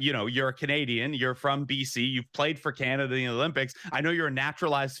 but you're a Canadian, you're from BC, you've played for Canada in the Olympics. I know you're a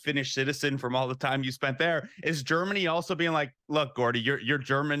naturalized Finnish citizen from all the time you spent there. Is Germany also being like, look, Gordie, you're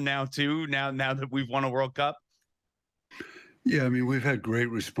German now too, now that we've won a World Cup? Yeah, I mean, we've had great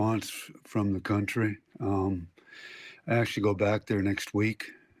response from the country. I actually go back there next week.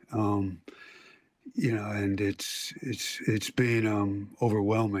 And it's been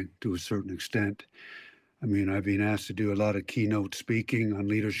overwhelming to a certain extent. I mean, I've been asked to do a lot of keynote speaking on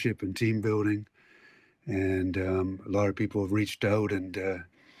leadership and team building, and a lot of people have reached out, and I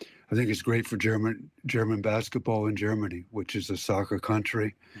think it's great for German basketball in Germany, which is a soccer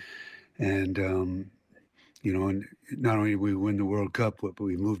country, and and not only did we win the World Cup, but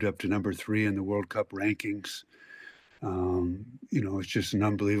we moved up to number 3 in the World Cup rankings. It's just an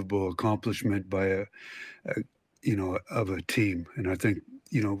unbelievable accomplishment by of a team. And I think,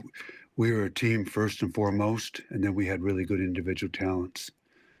 we were a team first and foremost, and then we had really good individual talents.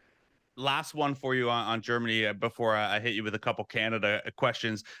 Last one for you on Germany before I hit you with a couple Canada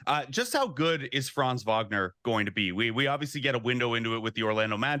questions. Just how good is Franz Wagner going to be? We obviously get a window into it with the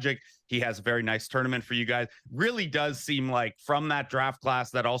Orlando Magic. He has a very nice tournament for you guys. Really does seem like from that draft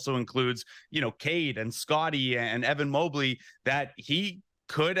class that also includes, Cade and Scottie and Evan Mobley, that he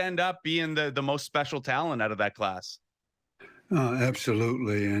could end up being the most special talent out of that class.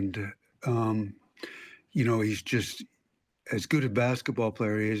 Absolutely. And, he's just as good a basketball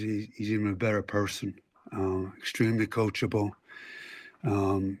player he is, he's even a better person, extremely coachable.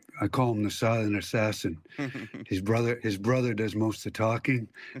 I call him the silent assassin. His brother does most of the talking.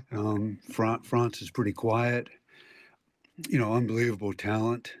 Franz is pretty quiet, unbelievable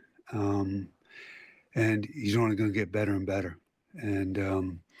talent. And he's only going to get better and better.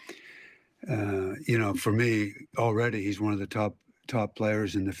 And, for me, already he's one of the top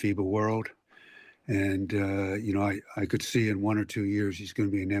players in the FIBA world. And, I could see in 1 or 2 years he's going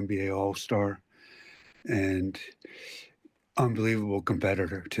to be an NBA All-Star, and unbelievable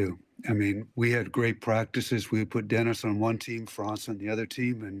competitor, too. I mean, we had great practices. We would put Dennis on one team, Franz on the other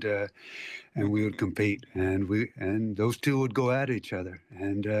team, and we would compete. And those two would go at each other.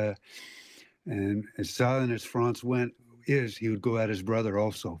 And as silent as Franz he would go at his brother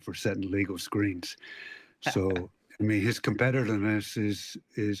also for setting legal screens. So, I mean, his competitiveness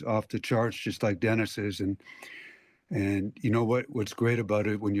is off the charts, just like Dennis is. And you know what's great about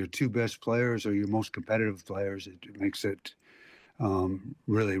it, when your two best players are your most competitive players, it makes it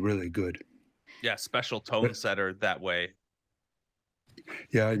really, really good. Yeah, special tone setter that way.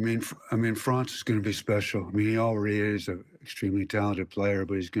 Yeah, I mean, Franz is going to be special. I mean, he already is an extremely talented player,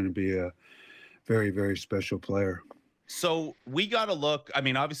 but he's going to be a very, very special player. So we got to look. I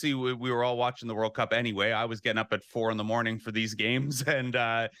mean, obviously, we were all watching the World Cup anyway. I was getting up at 4 a.m. for these games, and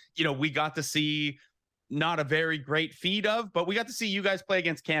we got to see not a very great feed of, but we got to see you guys play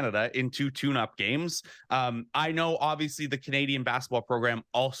against Canada in 2 tune-up games. I know, obviously, the Canadian basketball program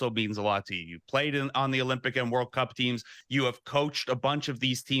also means a lot to you. You played on the Olympic and World Cup teams. You have coached a bunch of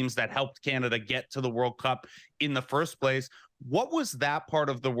these teams that helped Canada get to the World Cup in the first place. What was that part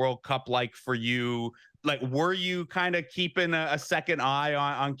of the World Cup like for you? Like, were you kind of keeping a second eye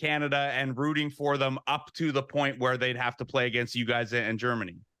on Canada and rooting for them up to the point where they'd have to play against you guys in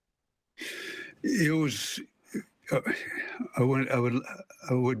Germany? It was. I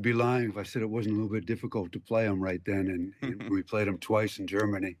would be lying if I said it wasn't a little bit difficult to play them right then. And we played them twice in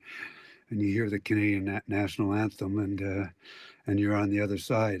Germany, and you hear the Canadian national anthem, and you're on the other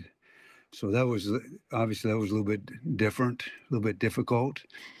side. So that was obviously a little bit different, a little bit difficult.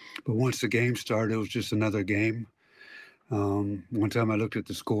 But once the game started, it was just another game. One time I looked at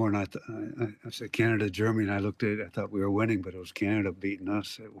the score and I said Canada, Germany, and I thought we were winning, but it was Canada beating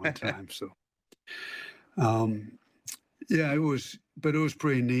us at one time. So. Yeah, it was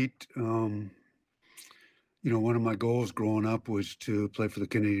pretty neat. One of my goals growing up was to play for the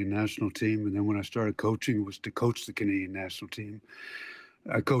Canadian national team. And then when I started coaching, it was to coach the Canadian national team.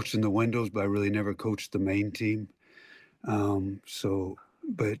 I coached in the windows, but I really never coached the main team.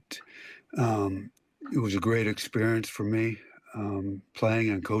 It was a great experience for me, playing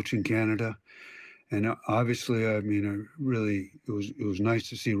and coaching Canada. And obviously, I mean, it was nice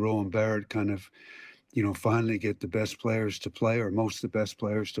to see Rowan Barrett kind of, finally get the best players to play, or most of the best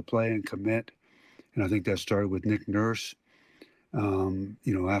players to play and commit. And I think that started with Nick Nurse,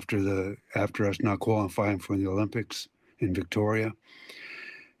 after us not qualifying for the Olympics in Victoria.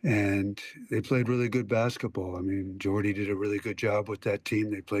 And they played really good basketball. I mean, Gordie did a really good job with that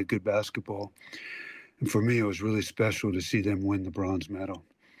team. They played good basketball. And for me, it was really special to see them win the bronze medal.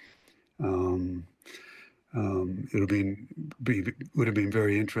 It would have been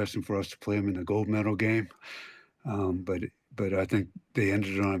very interesting for us to play them in the gold medal game, but I think they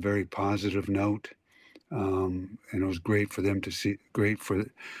ended on a very positive note, and it was great for them to see, great for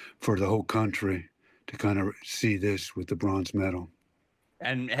the whole country to kind of see this with the bronze medal.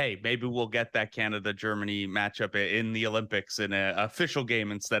 And hey, maybe we'll get that Canada-Germany matchup in the Olympics in an official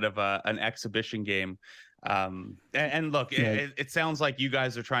game instead of an exhibition game. And look, yeah. It sounds like you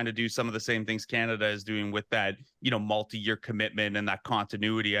guys are trying to do some of the same things Canada is doing with that, multi-year commitment and that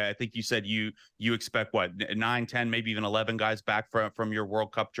continuity. I think you said you expect 9, 10, maybe even 11 guys back from your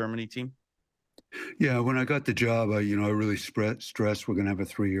World Cup Germany team. Yeah, when I got the job, I really stressed we're going to have a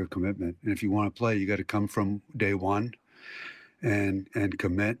 3-year commitment, and if you want to play, you got to come from day one and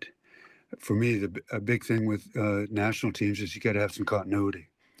commit. For me, a big thing with national teams is you got to have some continuity.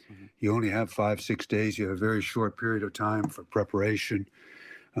 You only have 5-6 days. You have a very short period of time for preparation.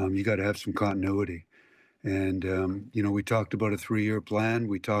 You got to have some continuity. And, we talked about a 3-year plan.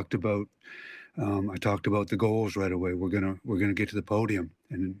 We talked about, I talked about the goals right away. We're gonna get to the podium,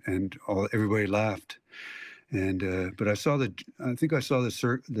 and everybody laughed. And but I think I saw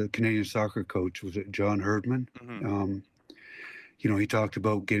the Canadian soccer coach, was it John Herdman? Mm-hmm. He talked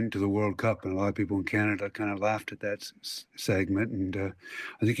about getting to the World Cup, and a lot of people in Canada kind of laughed at that segment. And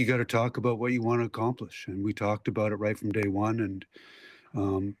I think you got to talk about what you want to accomplish. And we talked about it right from day one,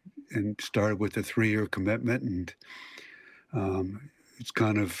 and started with a 3-year commitment. And it's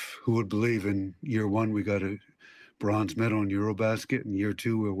kind of, who would believe in year one we got a bronze medal in Eurobasket, and year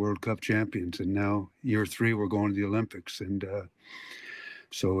 2 we're World Cup champions, and now year 3 we're going to the Olympics. And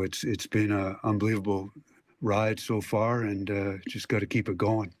so it's been an unbelievable ride so far, and just got to keep it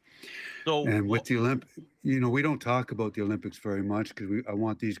going. And with the Olympics, we don't talk about the Olympics very much because I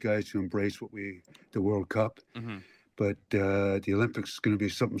want these guys to embrace the World Cup. Mm-hmm. But the Olympics is going to be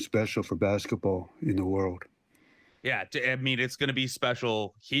something special for basketball in the world. Yeah, I mean, it's going to be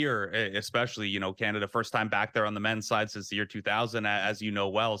special here, especially, Canada, first time back there on the men's side since the year 2000, as you know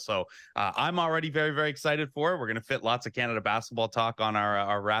well. So I'm already very, very excited for it. We're going to fit lots of Canada basketball talk on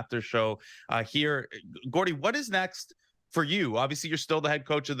our Raptors show here. Gordie, what is next for you? Obviously, you're still the head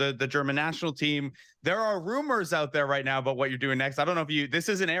coach of the German national team. There are rumors out there right now about what you're doing next. I don't know if this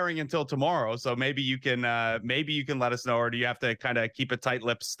isn't airing until tomorrow, so maybe you can let us know, or do you have to kind of keep it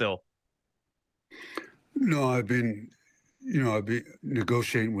tight-lipped still? No, I've been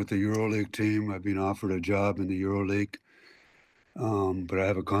negotiating with the EuroLeague team. I've been offered a job in the EuroLeague, but I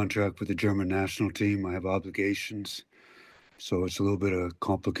have a contract with the German national team. I have obligations, so it's a little bit of a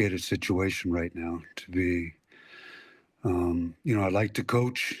complicated situation right now. To be, I like to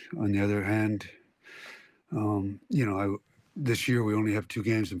coach. On the other hand, this year we only have 2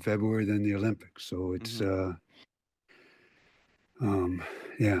 games in February, then the Olympics. So it's,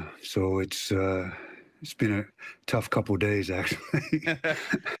 so it's been a tough couple of days, actually.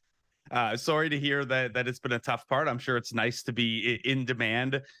 Sorry to hear that it's been a tough part. I'm sure it's nice to be in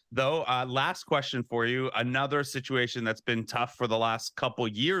demand, though. Last question for you. Another situation that's been tough for the last couple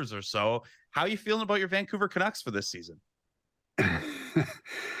years or so. How are you feeling about your Vancouver Canucks for this season?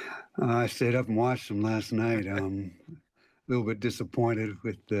 I stayed up and watched them last night. A little bit disappointed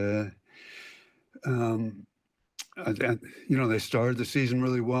with the. They started the season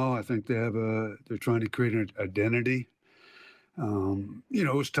really well. I think they're trying to create an identity.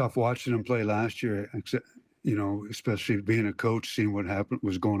 It was tough watching them play last year, except, especially being a coach, seeing what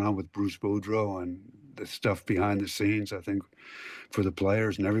was going on with Bruce Boudreau and the stuff behind the scenes. I think for the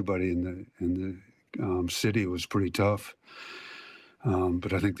players and everybody in the city, it was pretty tough.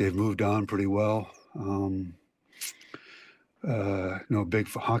 But I think they've moved on pretty well. Big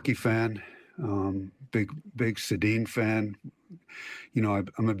hockey fan, big Sedin fan.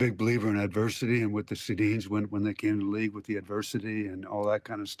 I'm a big believer in adversity, and with the Sedins when they came to the league with the adversity and all that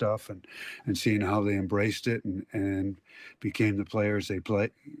kind of stuff, and seeing how they embraced it and became the players they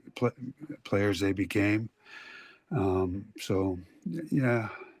became. I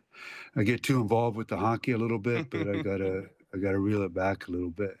get too involved with the hockey a little bit, but I gotta reel it back a little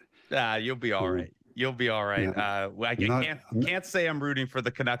bit. You'll be all right. You'll be all right. Yeah. I can't say I'm rooting for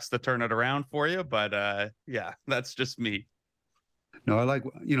the Canucks to turn it around for you, but that's just me. No, I like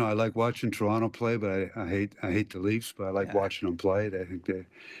watching Toronto play, but I hate the Leafs, but I like watching them play. I think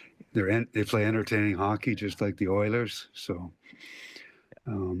they play entertaining hockey, just like the Oilers. So,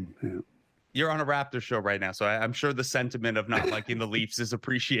 You're on a Raptors show right now, so I'm sure the sentiment of not liking the Leafs is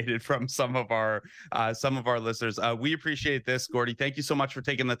appreciated from some of our listeners. We appreciate this, Gordie. Thank you so much for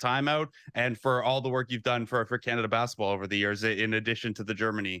taking the time out and for all the work you've done for Canada basketball over the years, in addition to the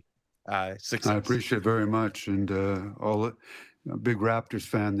Germany success. I appreciate it very much, and a big Raptors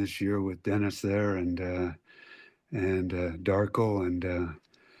fan this year with Dennis there and Darko, and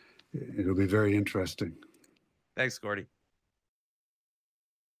it'll be very interesting. Thanks, Gordie.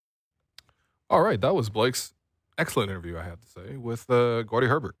 All right, that was Blake's excellent interview, I have to say, with Gordie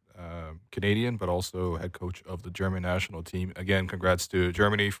Herbert, Canadian, but also head coach of the German national team. Again, congrats to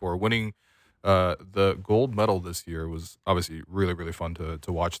Germany for winning the gold medal this year. It was obviously really, really fun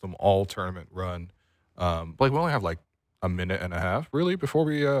to watch them all tournament run. Blake, we only have like a minute and a half, really, before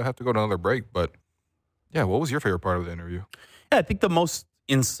we have to go to another break. But, yeah, what was your favorite part of the interview? Yeah, I think the most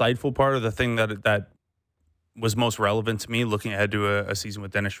insightful part of the thing that was most relevant to me looking ahead to a season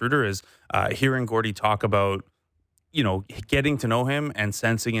with Dennis Schroeder is hearing Gordie talk about, getting to know him and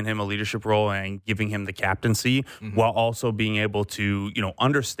sensing in him a leadership role and giving him the captaincy, while also being able to,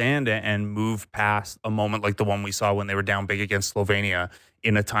 understand and move past a moment like the one we saw when they were down big against Slovenia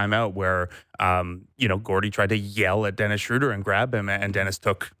in a timeout where, Gordie tried to yell at Dennis Schroeder and grab him, and Dennis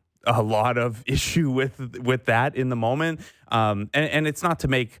took a lot of issue with that in the moment. And it's not to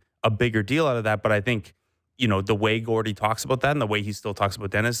make a bigger deal out of that, but I think, the way Gordie talks about that and the way he still talks about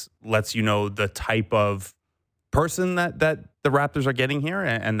Dennis lets you know the type of person that the Raptors are getting here,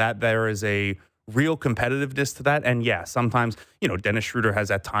 and that there is a real competitiveness to that. And yeah, sometimes, Dennis Schroeder has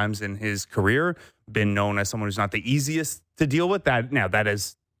at times in his career been known as someone who's not the easiest to deal with. That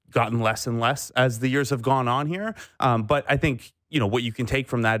has gotten less and less as the years have gone on here. But I think, what you can take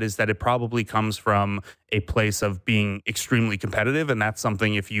from that is that it probably comes from a place of being extremely competitive. And that's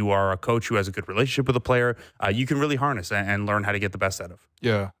something, if you are a coach who has a good relationship with a player, you can really harness and learn how to get the best out of.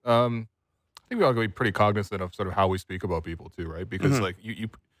 Yeah. I think we all gotta be pretty cognizant of sort of how we speak about people too, right? Because like you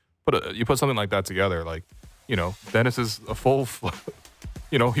put something like that together, like, Dennis is a full,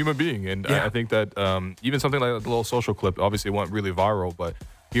 human being. And I think that even something like a little social clip obviously went really viral, but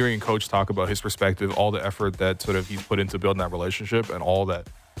hearing Coach talk about his perspective, all the effort that sort of he's put into building that relationship and all that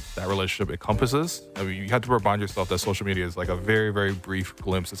relationship encompasses. I mean, you have to remind yourself that social media is like a very, very brief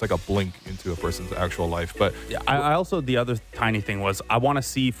glimpse. It's like a blink into a person's actual life. But yeah, I also, the other tiny thing was I want to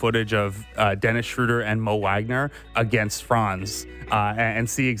see footage of Dennis Schroeder and Mo Wagner against Franz and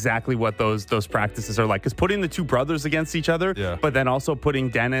see exactly what those practices are like. Because putting the two brothers against each other, but then also putting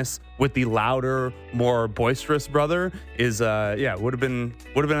Dennis with the louder, more boisterous brother is, would have been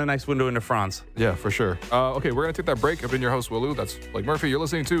a nice window into Franz. Yeah, for sure. Okay, we're going to take that break. I've been your host, Willu. That's Blake Murphy. You're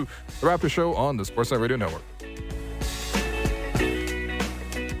listening listening to The Raptors Show on the Sportsnet Radio Network.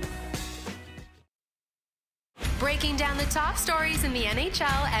 Breaking down the top stories in the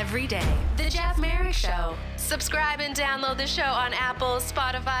NHL every day. The Jeff Merrick Show. Subscribe and download the show on Apple,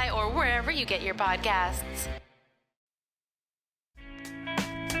 Spotify, or wherever you get your podcasts.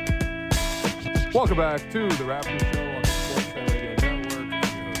 Welcome back to The Raptors Show on the Sportsnet Radio Network.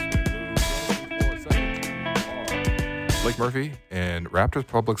 Blake Murphy and Raptors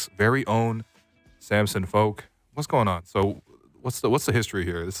Republic's very own Samson Folk. What's going on? So what's the history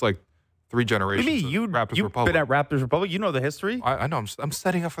here? It's like 3 generations. Maybe you've Republic. been at Raptors Republic. You know the history. I know. I'm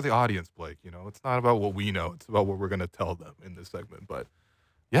setting up for the audience, Blake. You know, it's not about what we know. It's about what we're going to tell them in this segment. But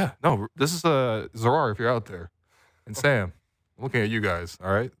yeah, no, this is Zarar, if you're out there, and Sam, I'm looking at you guys.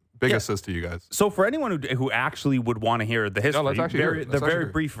 All right, big assist to you guys. So for anyone who actually would want to hear the history, the very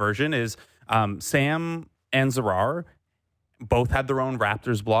brief version is Sam and Zarar both had their own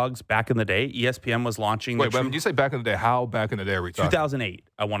Raptors blogs back in the day. ESPN was launching. Wait, when you say back in the day, how back in the day are we talking? 2008,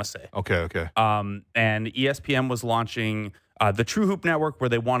 I want to say. Okay. And ESPN was launching the True Hoop Network, where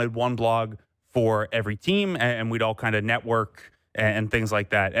they wanted one blog for every team, and we'd all kind of network and things like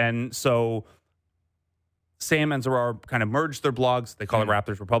that. And so Sam and Zarar kind of merged their blogs. They call it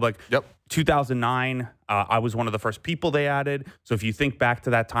Raptors Republic. Yep. 2009, I was one of the first people they added. So if you think back to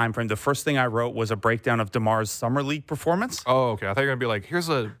that time frame, the first thing I wrote was a breakdown of DeMar's Summer League performance. Oh, okay. I thought you were going to be like, here's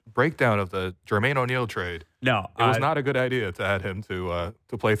a breakdown of the Jermaine O'Neal trade. No. It was not a good idea to add him to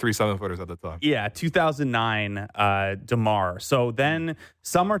play 3 7-footers at the time. Yeah, 2009, DeMar. So then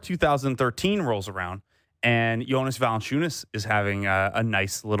summer 2013 rolls around, and Jonas Valanciunas is having a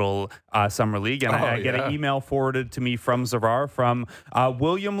nice little summer league. And I get an email forwarded to me from Zarar from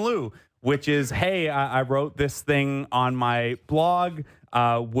William Liu, which is, hey, I wrote this thing on my blog.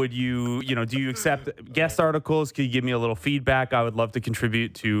 Would do you accept guest articles? Could you give me a little feedback? I would love to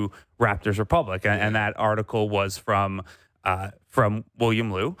contribute to Raptors Republic. And that article was from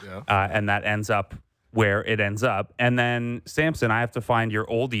William Liu. Yeah. And that ends up where it ends up. And then Samson, I have to find your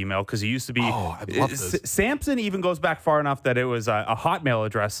old email because it used to be. Oh, I love this. Samson even goes back far enough that it was a Hotmail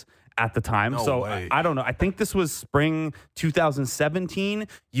address at the time. No so way. I don't know. I think this was spring 2017.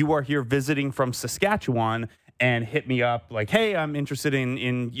 You are here visiting from Saskatchewan and hit me up like, hey, I'm interested in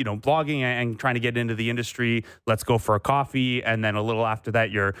blogging and trying to get into the industry. Let's go for a coffee. And then a little after that,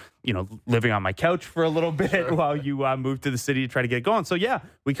 you're, living on my couch for a little bit while you move to the city to try to get going. So yeah,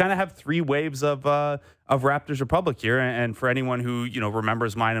 we kind of have 3 waves of Raptors Republic here. And for anyone who,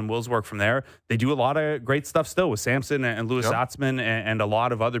 remembers mine and Will's work from there, they do a lot of great stuff still with Samson and Louis Atzman and a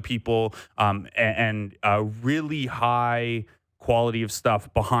lot of other people and a really high quality of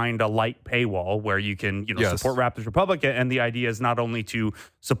stuff behind a light paywall where you can support Raptors Republic. And the idea is not only to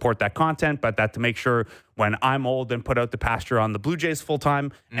support that content, but that to make sure when I'm old and put out the pasture on the Blue Jays full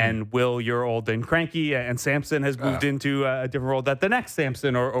time, and Will, you're old and cranky, and Samson has moved into a different role, that the next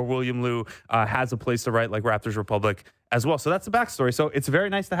Samson or William Liu has a place to write like Raptors Republic as well. So that's the backstory. So it's very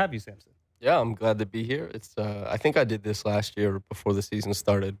nice to have you, Samson. Yeah, I'm glad to be here. It's I think I did this last year before the season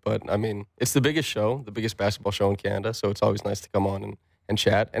started, but I mean, it's the biggest show, the biggest basketball show in Canada, so it's always nice to come on and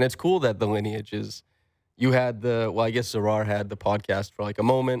chat. And it's cool that the lineage is, you had I guess Zarar had the podcast for like a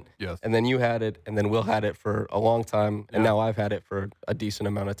moment, and then you had it, and then Will had it for a long time, and now I've had it for a decent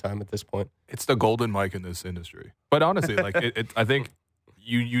amount of time at this point. It's the golden mic in this industry. But honestly, like I think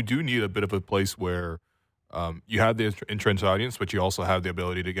you do need a bit of a place where you have the entrenched audience, but you also have the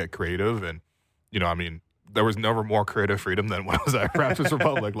ability to get creative. And, there was never more creative freedom than when I was at Raptors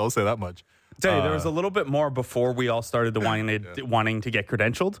Republic. I'll say that much. Tell you, there was a little bit more before we all started wanting to get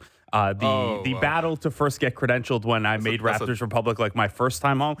credentialed. The battle to first get credentialed when I made Raptors Republic like my first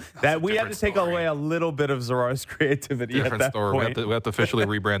time home, that we had to take away a little bit of Zarar's creativity at that point. We have to officially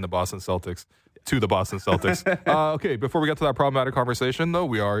rebrand the Boston Celtics to the Boston Celtics. Okay, before we get to that problematic conversation, though,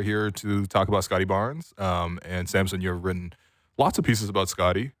 we are here to talk about Scottie Barnes. And Samson, you've written lots of pieces about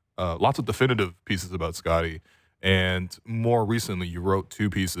Scottie, lots of definitive pieces about Scottie. And more recently, you wrote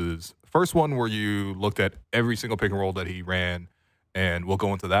 2 pieces. First one where you looked at every single pick and roll that he ran, and we'll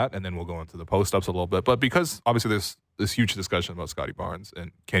go into that, and then we'll go into the post-ups a little bit. But because, obviously, there's this huge discussion about Scottie Barnes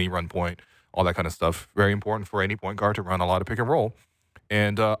and can he run point, all that kind of stuff, very important for any point guard to run a lot of pick and roll.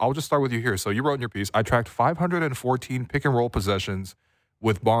 And I'll just start with you here. So you wrote in your piece, I tracked 514 pick and roll possessions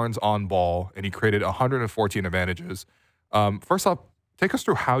with Barnes on ball, and he created 114 advantages. First off, take us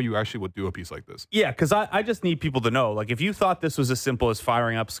through how you actually would do a piece like this. Yeah, because I just need people to know, like, if you thought this was as simple as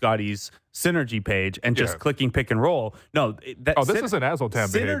firing up Scottie's synergy page and just clicking pick and roll, no. This is an Azotam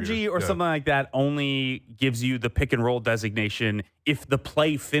synergy behavior. or something like that only gives you the pick and roll designation if the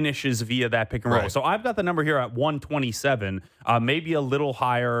play finishes via that pick and roll. Right. So I've got the number here at 127, maybe a little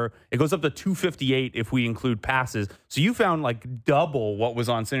higher. It goes up to 258 if we include passes. So you found like double what was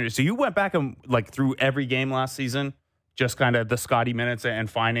on synergy. So you went back and like through every game last season, just kind of the Scottie minutes and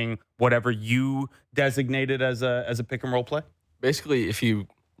finding whatever you designated as a pick and roll play? Basically, if you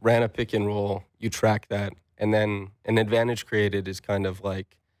ran a pick and roll, you track that, and then an advantage created is kind of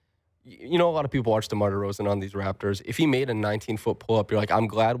like, a lot of people watch DeMar DeRozan on these Raptors. If he made a 19-foot pull-up, you're like, I'm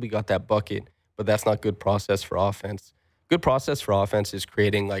glad we got that bucket, but that's not good process for offense. Good process for offense is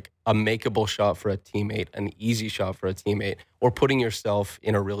creating like a makeable shot for a teammate, an easy shot for a teammate, or putting yourself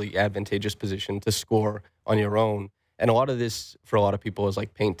in a really advantageous position to score on your own. And a lot of this, for a lot of people, is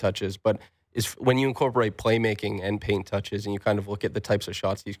like paint touches, but is when you incorporate playmaking and paint touches and you kind of look at the types of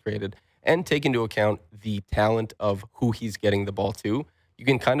shots he's created and take into account the talent of who he's getting the ball to, you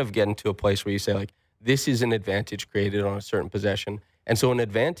can kind of get into a place where you say, like, this is an advantage created on a certain possession. And so an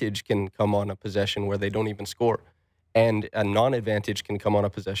advantage can come on a possession where they don't even score. And a non-advantage can come on a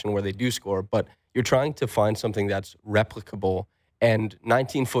possession where they do score. But you're trying to find something that's replicable. And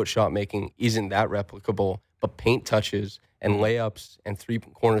 19-foot shot making isn't that replicable, but paint touches and layups and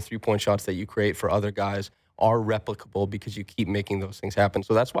corner three-point shots that you create for other guys are replicable because you keep making those things happen.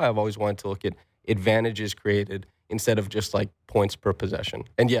 So that's why I've always wanted to look at advantages created instead of just like points per possession.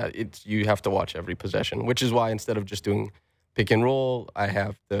 And yeah, you have to watch every possession, which is why instead of just doing pick and roll, I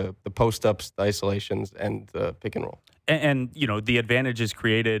have the post-ups, the isolations, and the pick and roll. And the advantages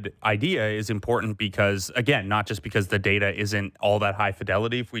created idea is important because, again, not just because the data isn't all that high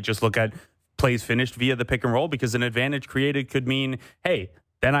fidelity. If we just look at plays finished via the pick and roll, because an advantage created could mean, hey,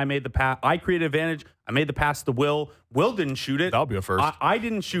 then I made the pass. I created advantage. I made the pass to Will. Will didn't shoot it. That'll be a first. I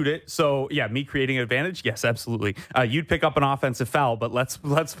didn't shoot it. So yeah, me creating an advantage. Yes, absolutely. You'd pick up an offensive foul, but let's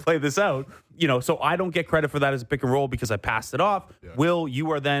play this out. So I don't get credit for that as a pick and roll because I passed it off. Yeah. Will, you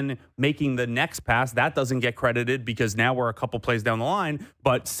are then making the next pass. That doesn't get credited because now we're a couple plays down the line.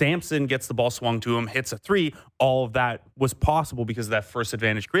 But Samson gets the ball swung to him, hits a three. All of that was possible because of that first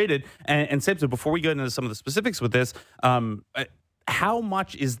advantage created. And Samson, before we get into some of the specifics with this, how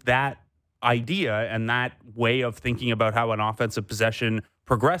much is that idea and that way of thinking about how an offensive possession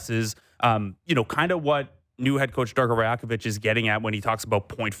progresses, kind of what new head coach Darko Rajakovic is getting at when he talks about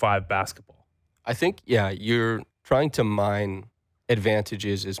 0.5 basketball? I think, you're trying to mine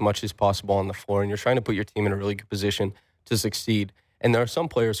advantages as much as possible on the floor, and you're trying to put your team in a really good position to succeed. And there are some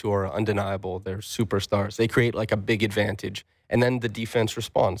players who are undeniable. They're superstars. They create like a big advantage, and then the defense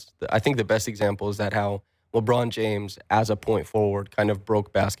responds. I think the best example is that how LeBron James, as a point forward, kind of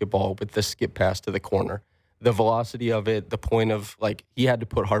broke basketball with the skip pass to the corner. The velocity of it, the point of, like, he had to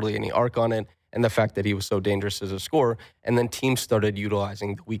put hardly any arc on it, and the fact that he was so dangerous as a scorer. And then teams started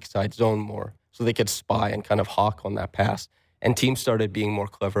utilizing the weak side zone more so they could spy and kind of hawk on that pass. And teams started being more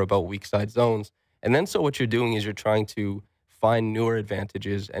clever about weak side zones. And then so what you're doing is you're trying to find newer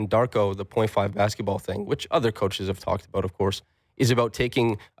advantages. And Darko, the 0.5 basketball thing, which other coaches have talked about, of course, is about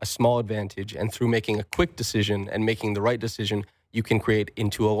taking a small advantage and through making a quick decision and making the right decision, you can create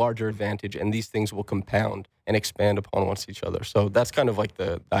into a larger advantage, and these things will compound and expand upon each other. So that's kind of like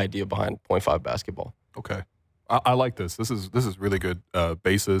the idea behind 0.5 basketball. Okay. I like this. This is really good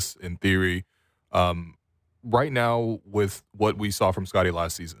basis in theory. Right now, with what we saw from Scottie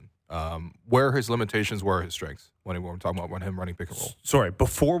last season, where are his limitations, where are his strengths when we're talking about him running pick and roll? Sorry,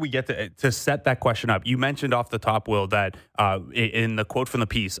 before we get to set that question up, you mentioned off the top, Will, that in the quote from the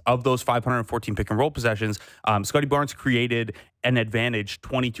piece, of those 514 pick and roll possessions, Scottie Barnes created an advantage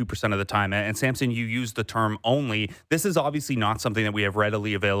 22% of the time. And Samson, you used the term only. This is obviously not something that we have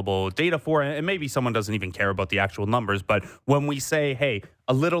readily available data for, and maybe someone doesn't even care about the actual numbers. But when we say, hey,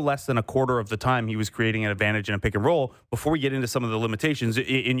 a little less than a quarter of the time he was creating an advantage in a pick and roll, before we get into some of the limitations,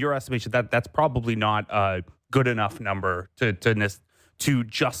 in your estimation, that's probably not a good enough number to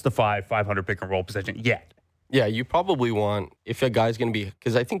justify 500 pick and roll possession yet. Yeah, you probably want, if a guy's going to be,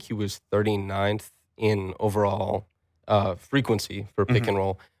 because I think he was 39th in overall frequency for pick and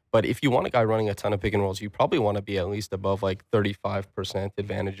roll. But if you want a guy running a ton of pick and rolls, you probably want to be at least above like 35%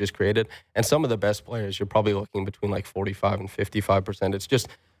 advantages created. And some of the best players, you're probably looking between like 45 and 55%. It's just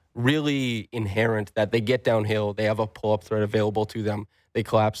really inherent that they get downhill, they have a pull-up threat available to them, they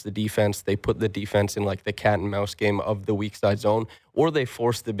collapse the defense, they put the defense in like the cat and mouse game of the weak side zone, or they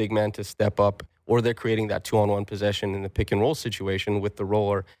force the big man to step up, or they're creating that 2-on-1 possession in the pick and roll situation with the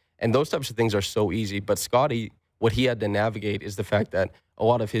roller. And those types of things are so easy. But Scottie what he had to navigate is the fact that a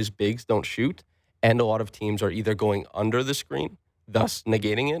lot of his bigs don't shoot, and a lot of teams are either going under the screen, thus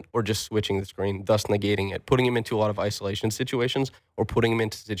negating it, or just switching the screen, thus negating it, putting him into a lot of isolation situations, or putting him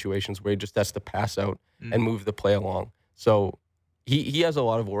into situations where he just has to pass out and move the play along. So he has a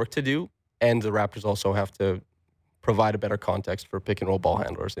lot of work to do, and the Raptors also have to provide a better context for pick and roll ball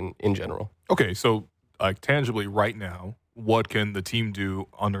handlers in general. Okay, so like tangibly right now, what can the team do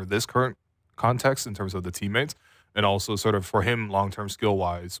under this current context in terms of the teammates? And also sort of for him long-term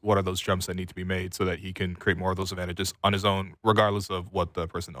skill-wise, what are those jumps that need to be made so that he can create more of those advantages on his own, regardless of what the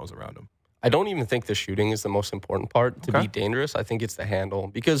person knows around him? I don't even think the shooting is the most important part to be dangerous. I think it's the handle,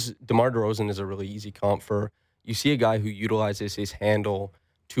 because DeMar DeRozan is a really easy comp for, you see a guy who utilizes his handle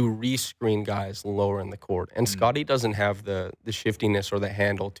to re-screen guys lower in the court. And Scottie doesn't have the shiftiness or the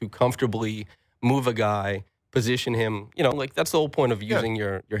handle to comfortably move a guy, position him, like that's the whole point of using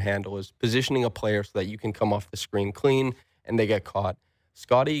your handle, is positioning a player so that you can come off the screen clean and they get caught.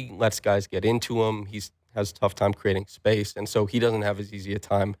 Scottie lets guys get into him. He has a tough time creating space, and so he doesn't have as easy a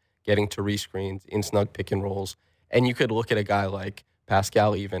time getting to rescreens, in snug pick and rolls. And you could look at a guy like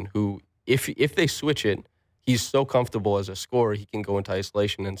Pascal even, who if they switch it, he's so comfortable as a scorer, he can go into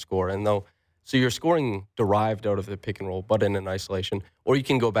isolation and score. And so you're scoring derived out of the pick and roll, but in an isolation. Or you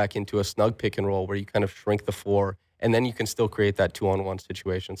can go back into a snug pick and roll where you kind of shrink the floor, and then you can still create that 2-on-1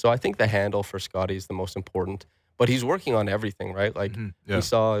 situation. So I think the handle for Scottie is the most important. But he's working on everything, right? Like we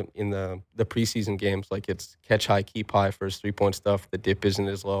saw in the preseason games, like it's catch high, keep high for his three-point stuff. The dip isn't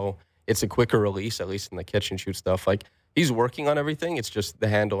as low. It's a quicker release, at least in the catch and shoot stuff. Like he's working on everything. It's just the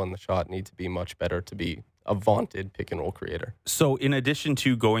handle and the shot need to be much better to be a vaunted pick and roll creator. So in addition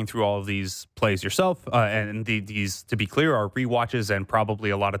to going through all of these plays yourself, and these, to be clear, are rewatches and probably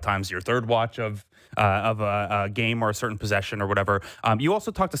a lot of times your third watch of a game or a certain possession or whatever, you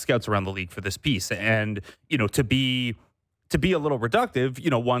also talk to scouts around the league for this piece. And, to be a little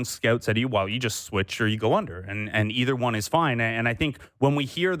reductive, one scout said to you, well, you just switch or you go under, and either one is fine. And I think when we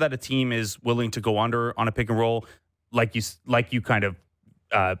hear that a team is willing to go under on a pick and roll, like you kind of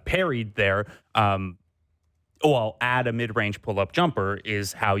parried there, add a mid-range pull-up jumper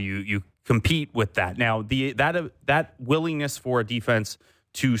is how you compete with that. Now, that willingness for a defense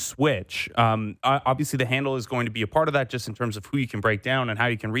to switch, obviously the handle is going to be a part of that, just in terms of who you can break down and how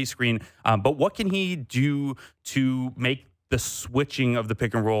you can rescreen. But what can he do to make the switching of the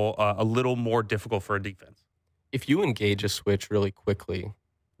pick and roll a little more difficult for a defense? If you engage a switch really quickly,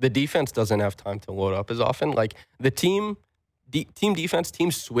 the defense doesn't have time to load up as often. Like the team defense,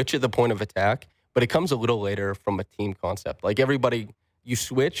 teams switch at the point of attack, but it comes a little later from a team concept. Like everybody, you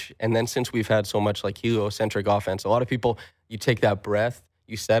switch, and then since we've had so much like heliocentric offense, a lot of people, you take that breath,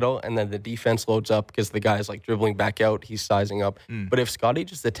 you settle, and then the defense loads up because the guy's like dribbling back out, he's sizing up. But if Scottie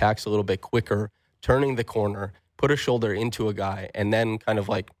just attacks a little bit quicker, turning the corner, put a shoulder into a guy, and then kind of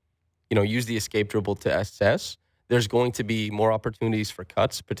like, use the escape dribble to assess, there's going to be more opportunities for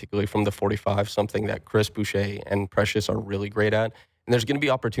cuts, particularly from the 45, something that Chris Boucher and Precious are really great at. And there's going to be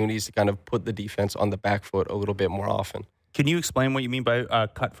opportunities to kind of put the defense on the back foot a little bit more often. Can you explain what you mean by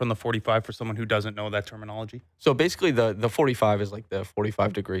cut from the 45 for someone who doesn't know that terminology? So basically the 45 is like the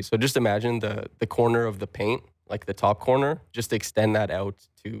 45 degrees. So just imagine the corner of the paint, like the top corner, just extend that out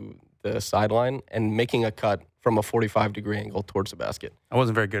to the sideline and making a cut from a 45-degree angle towards the basket. I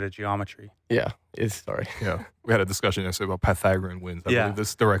wasn't very good at geometry. Yeah, sorry. Yeah, we had a discussion yesterday about Pythagorean winds. I believe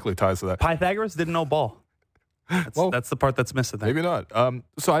this directly ties to that. Pythagoras didn't know ball. That's the part that's missing there. Maybe not.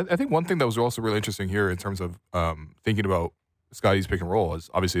 So I think one thing that was also really interesting here in terms of thinking about Scottie's pick and roll is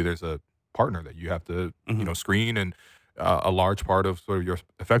obviously there's a partner that you have to screen, and a large part of sort of your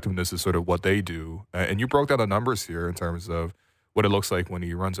effectiveness is sort of what they do. And you broke down the numbers here in terms of what it looks like when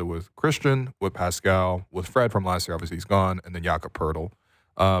he runs it with Christian, with Pascal, with Fred from last year. Obviously he's gone, and then Jakob Poeltl.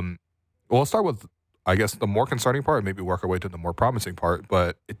 Well, I'll start with, I guess, the more concerning part, maybe work our way to the more promising part.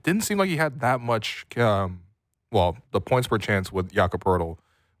 But it didn't seem like he had that much. The points per chance with Jakob Poeltl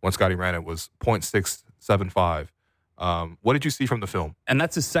when Scottie ran it was 0.675. What did you see from the film? And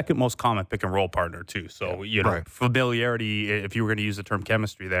that's his second most common pick and roll partner, too. So, familiarity, if you were going to use the term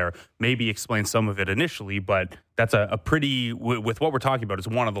chemistry there, maybe explain some of it initially, but that's a pretty, with what we're talking about, is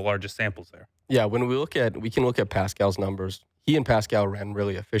one of the largest samples there. Yeah, when we can look at Pascal's numbers. He and Pascal ran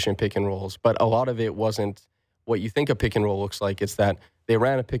really efficient pick and rolls, but a lot of it wasn't what you think a pick and roll looks like. It's that they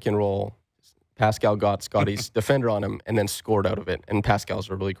ran a pick and roll, Pascal got Scottie's defender on him and then scored out of it. And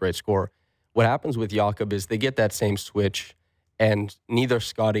Pascal's a really great scorer. What happens with Jakob is they get that same switch, and neither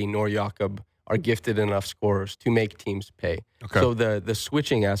Scottie nor Jakob are gifted enough scorers to make teams pay. Okay. So the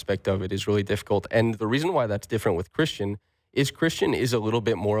switching aspect of it is really difficult. And the reason why that's different with Christian is Christian is a little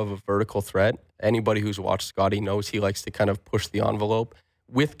bit more of a vertical threat. Anybody who's watched Scottie knows he likes to kind of push the envelope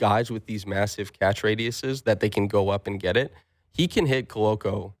with guys with these massive catch radiuses that they can go up and get it. He can hit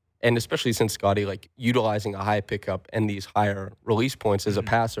Koloko, and especially since Scottie, like, utilizing a high pickup and these higher release points as a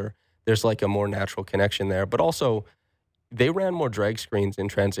passer, there's like a more natural connection there. But also, they ran more drag screens in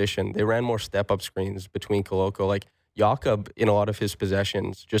transition. They ran more step-up screens between Koloko. Like, Jakob, in a lot of his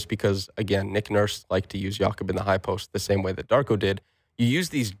possessions, just because, again, Nick Nurse liked to use Jakob in the high post the same way that Darko did, you use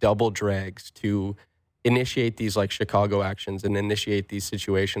these double drags to initiate these, like, Chicago actions and initiate these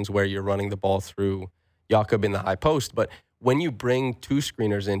situations where you're running the ball through Jakob in the high post. But when you bring two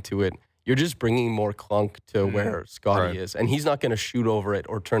screeners into it, you're just bringing more clunk to where Scottie is. And he's not going to shoot over it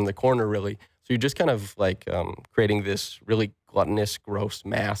or turn the corner, really. So you're just kind of like creating this really gluttonous, gross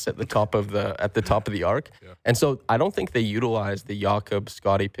mass at the top of the arc. Yeah. And so I don't think they utilized the Jakob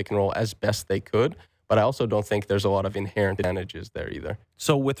Scottie pick and roll as best they could. But I also don't think there's a lot of inherent advantages there either.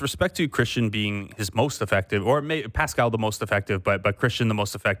 So with respect to Christian being his most effective, or Pascal the most effective, but Christian the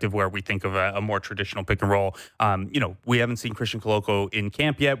most effective, where we think of a more traditional pick and roll, we haven't seen Christian Koloko in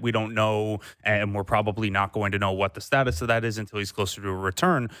camp yet. We don't know, and we're probably not going to know what the status of that is until he's closer to a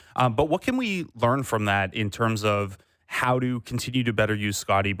return. But what can we learn from that in terms of how to continue to better use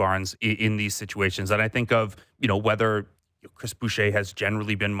Scottie Barnes in these situations? And I think of, whether Chris Boucher has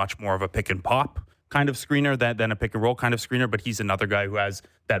generally been much more of a pick and pop kind of screener than a pick and roll kind of screener, but he's another guy who has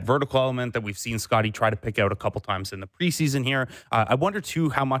that vertical element that we've seen Scottie try to pick out a couple times in the preseason here. I wonder too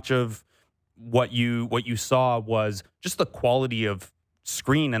how much of what you saw was just the quality of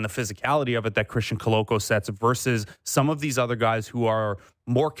screen and the physicality of it that Christian Koloko sets versus some of these other guys who are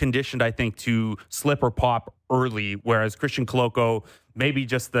more conditioned, I think, to slip or pop early, whereas Christian Koloko, maybe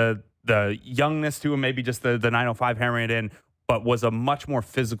just the youngness to him, maybe just the 905 hammering it in, but was a much more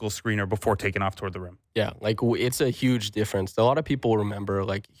physical screener before taking off toward the rim. Yeah, like, it's a huge difference. A lot of people remember,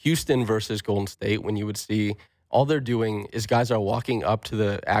 like, Houston versus Golden State, when you would see all they're doing is guys are walking up to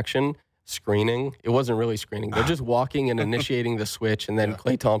the action, screening. It wasn't really screening. They're just walking and initiating the switch, and then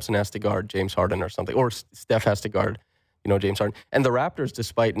Klay Thompson has to guard James Harden or something, or Steph has to guard, James Harden. And the Raptors,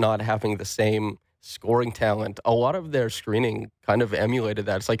 despite not having the same scoring talent, a lot of their screening kind of emulated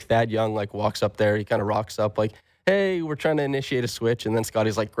that. It's like Thad Young, like, walks up there, he kind of rocks up, like, hey, we're trying to initiate a switch. And then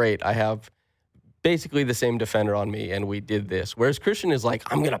Scottie's like, great, I have basically the same defender on me, and we did this. Whereas Christian is like,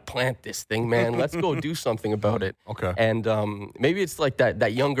 I'm going to plant this thing, man. Let's go do something about it. Okay. And maybe it's like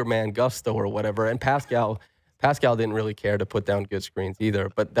that younger man gusto or whatever. And Pascal didn't really care to put down good screens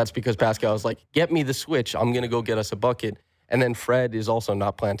either. But that's because Pascal was like, get me the switch. I'm going to go get us a bucket. And then Fred is also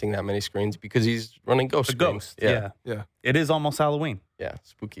not planting that many screens because he's running ghost screens. Yeah. It is almost Halloween. Yeah,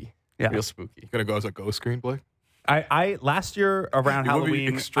 spooky. Yeah. Real spooky. Going to go as a ghost screen, Blake? I last year around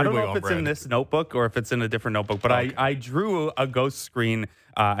Halloween, I don't know if it's in this notebook or if it's in a different notebook, but I drew a ghost screen.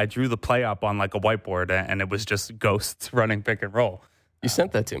 I drew the play up on like a whiteboard, and it was just ghosts running pick and roll. You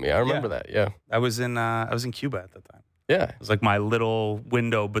sent that to me. I remember that. Yeah, I was in Cuba at the time. Yeah, it was like my little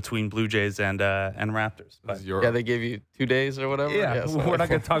window between Blue Jays and Raptors. But, yeah, they gave you 2 days or whatever. Yeah, we're not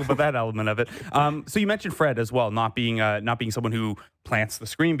going to talk about that element of it. So you mentioned Fred as well, not being someone who plants the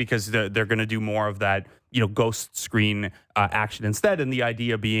screen because they're going to do more of that, ghost screen action instead. And the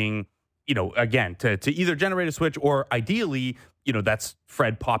idea being, again, to either generate a switch or ideally, that's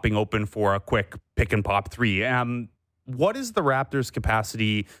Fred popping open for a quick pick and pop three. What is the Raptors'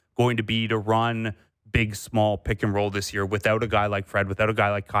 capacity going to be to run big, small pick and roll this year without a guy like Fred, without a guy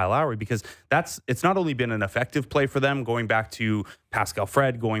like Kyle Lowry? Because it's not only been an effective play for them going back to Pascal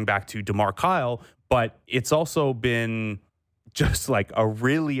Fred, going back to DeMar Kyle, but it's also been just like a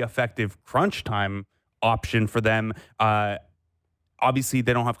really effective crunch time option for them. Obviously,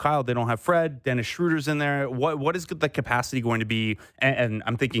 they don't have Kyle, they don't have Fred. Dennis Schroeder's in there. What is the capacity going to be? And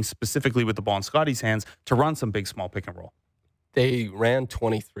I'm thinking specifically with the ball in Scottie's hands to run some big, small pick and roll. They ran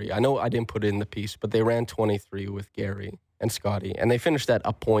 23. I know I didn't put it in the piece, but they ran 23 with Gary and Scottie, and they finished at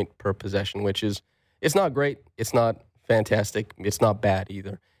a point per possession, which is, it's not great, it's not fantastic, it's not bad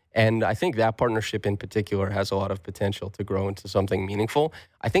either. And I think that partnership in particular has a lot of potential to grow into something meaningful.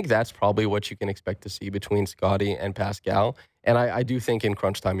 I think that's probably what you can expect to see between Scottie and Pascal. And I do think in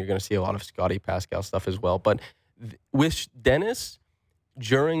crunch time you're going to see a lot of Scottie Pascal stuff as well. But with Dennis,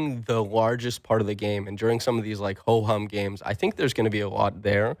 during the largest part of the game and during some of these like ho-hum games, I think there's going to be a lot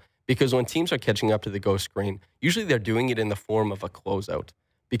there because when teams are catching up to the ghost screen, usually they're doing it in the form of a closeout.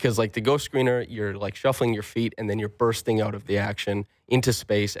 Because like the ghost screener, you're like shuffling your feet and then you're bursting out of the action into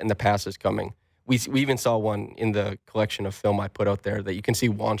space and the pass is coming. We even saw one in the collection of film I put out there that you can see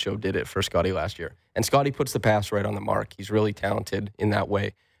Juancho did it for Scottie last year. And Scottie puts the pass right on the mark. He's really talented in that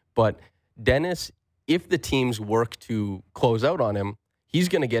way. But Dennis if the teams work to close out on him, he's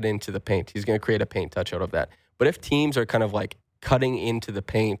going to get into the paint. He's going to create a paint touch out of that. But if teams are kind of like cutting into the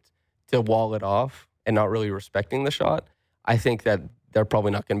paint to wall it off and not really respecting the shot, I think that they're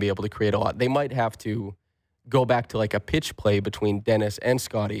probably not going to be able to create a lot. They might have to go back to like a pitch play between Dennis and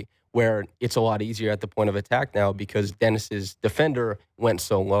Scottie, where it's a lot easier at the point of attack now because Dennis's defender went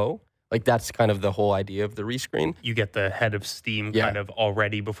so low. Like, that's kind of the whole idea of the rescreen. You get the head of steam kind of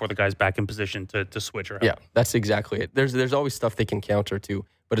already before the guy's back in position to switch around. Yeah, that's exactly it. There's always stuff they can counter to.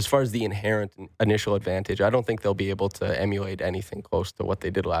 But as far as the inherent initial advantage, I don't think they'll be able to emulate anything close to what they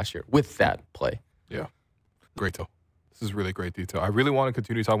did last year with that play. Yeah. Great, though. This is really great detail. I really want to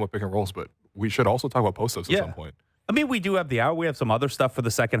continue talking about pick and rolls, but we should also talk about post-ups at some point. I mean, we do have the hour. We have some other stuff for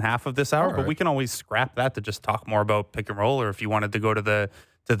the second half of this hour, but we can always scrap that to just talk more about pick and roll, or if you wanted to go to the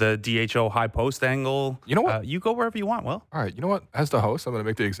DHO high post angle. You know what? You go wherever you want, Will. All right. You know what? As the host, I'm going to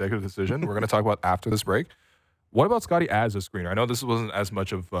make the executive decision. We're going to talk about after this break. What about Scottie as a screener? I know this wasn't as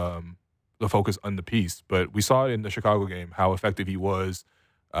much of the focus on the piece, but we saw it in the Chicago game, how effective he was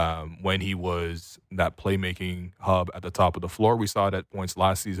when he was that playmaking hub at the top of the floor. We saw it at points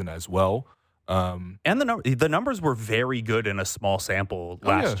last season as well. And the numbers were very good in a small sample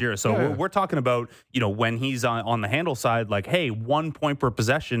last year. So we're talking about, when he's on the handle side, like, hey, 1 point per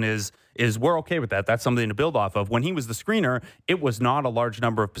possession is we're okay with that. That's something to build off of. When he was the screener, it was not a large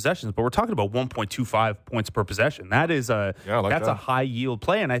number of possessions, but we're talking about 1.25 points per possession. That is a high yield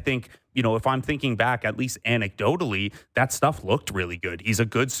play. And I think, if I'm thinking back, at least anecdotally, that stuff looked really good. He's a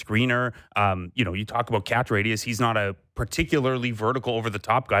good screener. You talk about catch radius. He's not a particularly vertical over the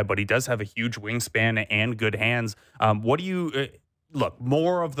top guy, but he does have a huge wingspan and good hands. What do you look,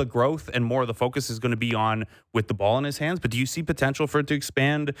 more of the growth and more of the focus is going to be on with the ball in his hands, but do you see potential for it to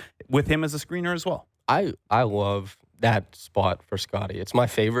expand with him as a screener as well? I love that spot for Scottie. It's my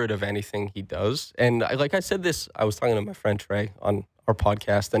favorite of anything he does. And like I said this, I was talking to my friend Trey on our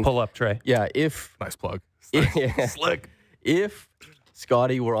podcast. And pull up, Trey. Yeah, nice plug. Slick. If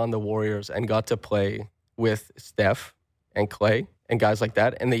Scottie were on the Warriors and got to play with Steph and Clay and guys like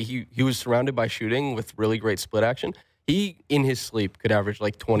that, and he was surrounded by shooting with really great split action, he, in his sleep, could average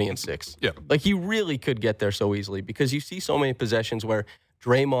like 20 and 6. Yeah. Like, he really could get there so easily because you see so many possessions where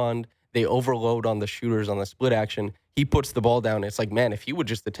Draymond, they overload on the shooters on the split action. He puts the ball down. It's like, man, if he would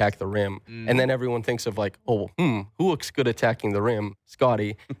just attack the rim. And then everyone thinks of like, who looks good attacking the rim?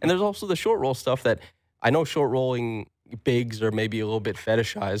 Scottie. And there's also the short roll stuff that I know short rolling bigs are maybe a little bit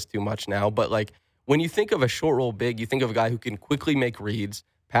fetishized too much now. But like, when you think of a short roll big, you think of a guy who can quickly make reads,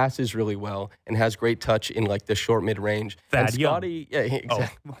 passes really well, and has great touch in like the short mid range. And Scottie,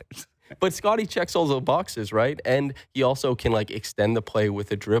 exactly. But Scottie checks all those boxes, right? And he also can like extend the play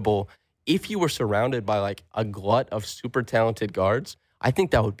with a dribble. If you were surrounded by like a glut of super talented guards, I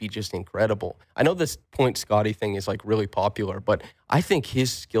think that would be just incredible. I know this point Scottie thing is like really popular, but I think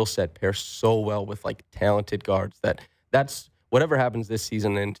his skill set pairs so well with like talented guards that's whatever happens this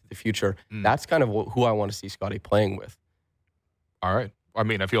season and into the future, that's kind of who I want to see Scottie playing with. All right. I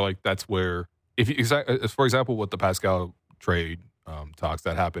mean, I feel like that's where, for example, with the Pascal trade talks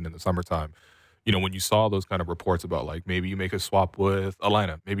that happened in the summertime, when you saw those kind of reports about like maybe you make a swap with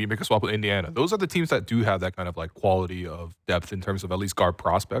Atlanta, maybe you make a swap with Indiana. Those are the teams that do have that kind of like quality of depth in terms of at least guard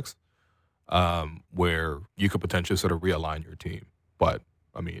prospects, where you could potentially sort of realign your team. But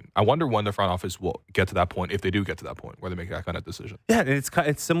I mean, I wonder when the front office will get to that point, if they do get to that point where they make that kind of decision. Yeah, and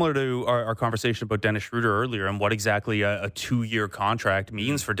it's similar to our conversation about Dennis Schroeder earlier and what exactly a 2-year contract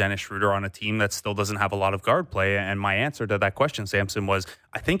means for Dennis Schroeder on a team that still doesn't have a lot of guard play. And my answer to that question, Samson, was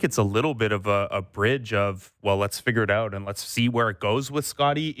I think it's a little bit of a bridge of, well, let's figure it out and let's see where it goes with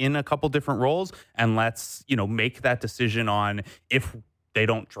Scottie in a couple different roles, and let's make that decision on if they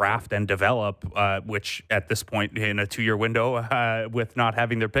don't draft and develop, which at this point in a 2-year window with not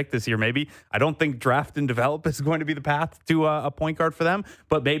having their pick this year, maybe. I don't think draft and develop is going to be the path to a point guard for them,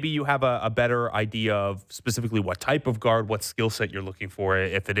 but maybe you have a better idea of specifically what type of guard, what skill set you're looking for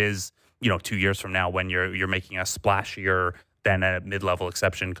if it is, 2 years from now when you're making a splashier than a mid-level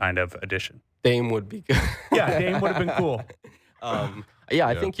exception kind of addition. Dame would be good. Yeah, Dame would have been cool.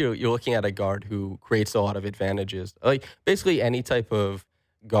 I think you're looking at a guard who creates a lot of advantages. Like basically any type of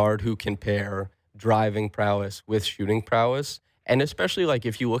guard who can pair driving prowess with shooting prowess. And especially like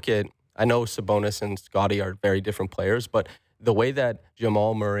if you look at, I know Sabonis and Scottie are very different players, but the way that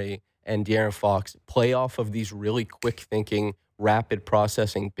Jamal Murray and De'Aaron Fox play off of these really quick thinking, rapid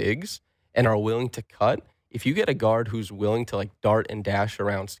processing bigs and are willing to cut, if you get a guard who's willing to like dart and dash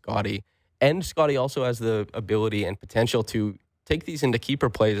around Scottie, and Scottie also has the ability and potential to take these into keeper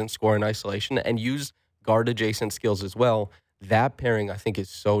plays and score in isolation and use guard adjacent skills as well. That pairing, I think, is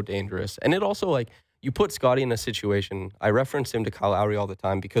so dangerous. And it also, like, you put Scottie in a situation, I reference him to Kyle Lowry all the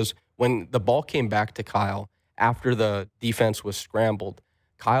time because when the ball came back to Kyle after the defense was scrambled,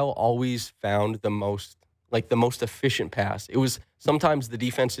 Kyle always found the most efficient pass. It was sometimes the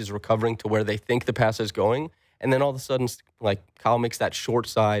defense is recovering to where they think the pass is going, and then all of a sudden, like Kyle makes that short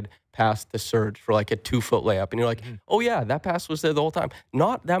side pass to Serge for like a 2-foot layup, and you're like, oh yeah, that pass was there the whole time.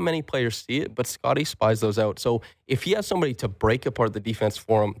 Not that many players see it, but Scottie spies those out. So if he has somebody to break apart the defense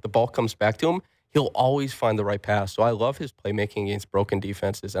for him, the ball comes back to him, he'll always find the right pass. So I love his playmaking against broken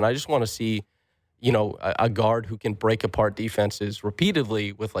defenses, and I just want to see, a guard who can break apart defenses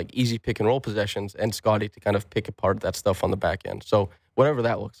repeatedly with like easy pick and roll possessions, and Scottie to kind of pick apart that stuff on the back end. So whatever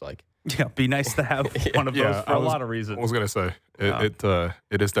that looks like. Yeah, be nice to have one of those for a lot of reasons. I was going to say,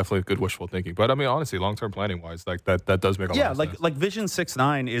 it is definitely good wishful thinking. But I mean, honestly, long-term planning-wise, like that does make a lot of sense. Yeah, like Vision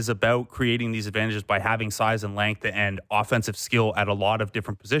 6-9 is about creating these advantages by having size and length and offensive skill at a lot of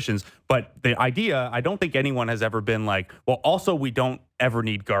different positions. But the idea, I don't think anyone has ever been like, well, also we don't ever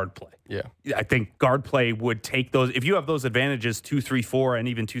need guard play. Yeah. I think guard play would take those. If you have those advantages, 2, 3, 4, and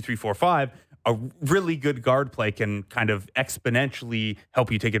even 2, 3, 4, 5, a really good guard play can kind of exponentially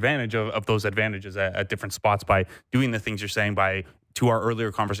help you take advantage of those advantages at different spots by doing the things you're saying, by, to our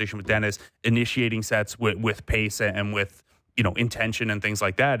earlier conversation with Dennis, initiating sets with pace and with, intention and things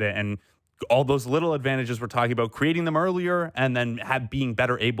like that. And all those little advantages we're talking about, creating them earlier and then being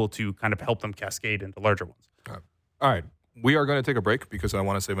better able to kind of help them cascade into larger ones. All right. We are going to take a break because I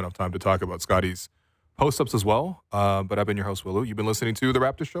want to save enough time to talk about Scottie's post-ups as well. But I've been your host, Willu. You've been listening to The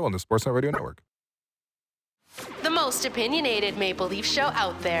Raptors Show on the Sportsnet Radio Network. The most opinionated Maple Leaf show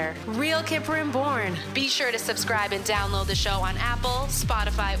out there. Real Kipper and Bourne. Be sure to subscribe and download the show on Apple,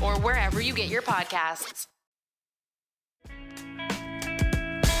 Spotify, or wherever you get your podcasts.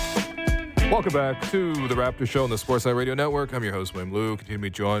 Welcome back to The Raptors Show on the Sportsnet Radio Network. I'm your host, William Lou. Continue to be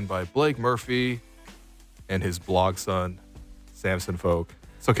joined by Blake Murphy and his blog son, Samson Folk.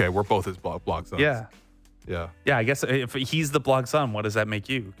 It's okay. We're both his blog sons. Yeah. Yeah. Yeah, I guess if he's the blog son, what does that make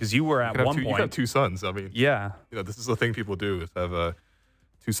you? Because you were at one point. You have 2 sons. I mean, yeah. This is the thing people do is have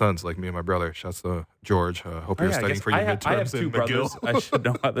 2 sons like me and my brother. Shouts to George. Hope you're studying for your midterms I have 2 brothers. I should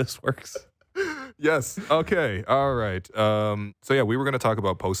know how this works. Yes. Okay. All right. So, yeah, we were going to talk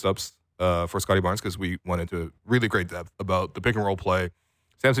about post-ups for Scottie Barnes because we went into really great depth about the pick and roll play.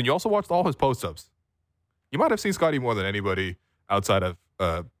 Samson, you also watched all his post-ups. You might have seen Scottie more than anybody outside of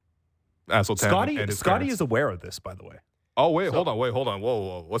Asseltown. Scottie is aware of this, by the way. Oh, wait, hold on.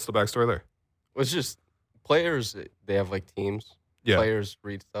 Whoa. What's the backstory there? It's just players, they have like teams. Yeah. Players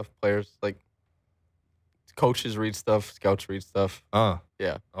read stuff. Players, like, coaches read stuff. Scouts read stuff.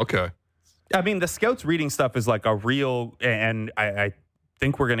 Yeah. Okay. I mean, the scouts reading stuff is like a real, and I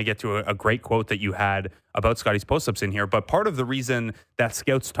think we're going to get to a great quote that you had about Scottie's post-ups in here. But part of the reason that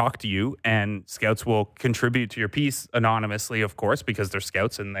scouts talk to you, and scouts will contribute to your piece anonymously, of course, because they're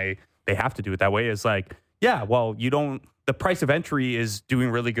scouts and they have to do it that way, is like, yeah, well, the price of entry is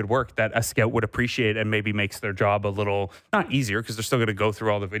doing really good work that a scout would appreciate and maybe makes their job a little, not easier because they're still going to go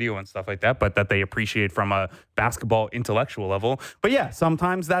through all the video and stuff like that, but that they appreciate from a basketball intellectual level. But yeah,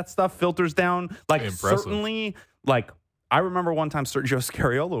 sometimes that stuff filters down. Like, certainly, like, I remember one time Sergio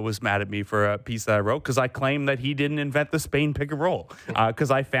Scariolo was mad at me for a piece that I wrote because I claimed that he didn't invent the Spain pick and roll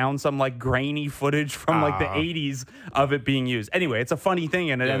because I found some like grainy footage from like the 80s of it being used. Anyway, it's a funny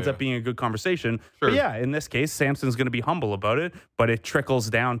thing and it ends up being a good conversation. Sure. But yeah, in this case, Samson's going to be humble about it, but it trickles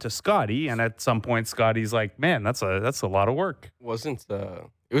down to Scottie, and at some point Scottie's like, man, that's a lot of work. It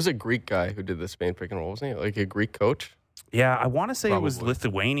was a Greek guy who did the Spain pick and roll, wasn't he? Like a Greek coach? Yeah, I want to say Probably. It was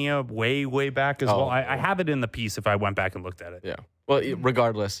Lithuania way, way back as well. I have it in the piece if I went back and looked at it. Yeah. Well,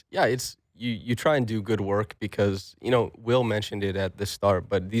 regardless, yeah, it's you try and do good work because, Will mentioned it at the start,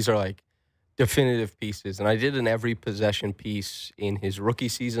 but these are like definitive pieces. And I did an every possession piece in his rookie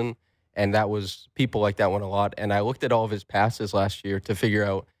season, and people like that one a lot. And I looked at all of his passes last year to figure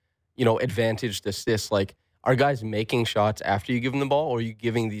out, advantaged assists. Like, are guys making shots after you give them the ball, or are you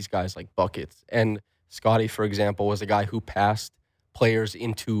giving these guys like buckets? And Scottie, for example, was a guy who passed players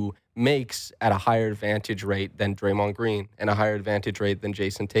into makes at a higher advantage rate than Draymond Green and a higher advantage rate than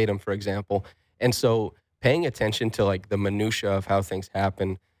Jason Tatum, for example. And so paying attention to like the minutia of how things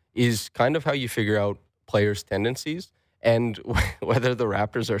happen is kind of how you figure out players' tendencies and whether the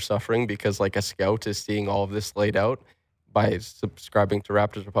Raptors are suffering because like a scout is seeing all of this laid out by subscribing to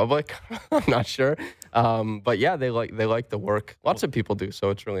Raptors Republic. I'm not sure. But yeah, they like the work. Lots of people do, so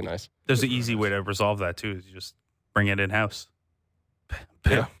it's really nice. There's an easy way to resolve that too, is you just bring it in-house.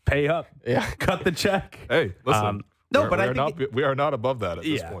 Pay up. Yeah. Cut the check. Hey, listen, No, but I think we are not above that at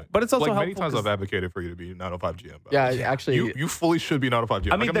this point. But it's also like many times helpful I've advocated for you to be 905 GM. Yeah, actually, you fully should be 905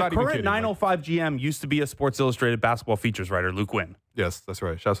 GM. I mean, I'm the not even current kidding. 905 GM used to be a Sports Illustrated basketball features writer, Luke Wynn. Yes, that's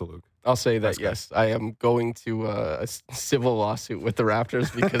right. Shouts to Luke. I'll say that, That's good. yes. I am going to a civil lawsuit with the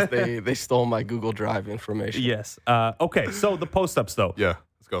Raptors because they stole my Google Drive information. Yes. Okay, so the post-ups, though. Yeah,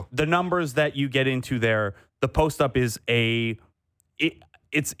 let's go. The numbers that you get into there, the post-up is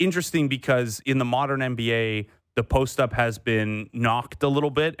it's interesting because in the modern NBA, the post-up has been knocked a little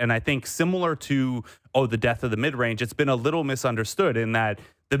bit. And I think similar to, the death of the mid-range, it's been a little misunderstood in that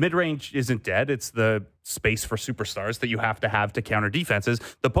the mid-range isn't dead. It's the space for superstars that you have to counter defenses.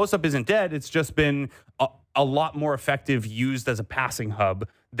 The post-up isn't dead. It's just been a lot more effective used as a passing hub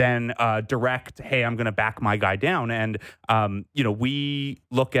than direct, hey, I'm going to back my guy down. And, we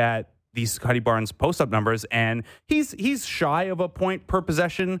look at these Scottie Barnes post-up numbers, and he's shy of a point per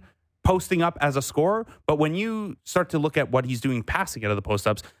possession posting up as a scorer, but when you start to look at what he's doing passing out of the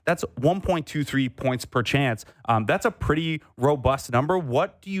post-ups, that's 1.23 points per chance. That's a pretty robust number.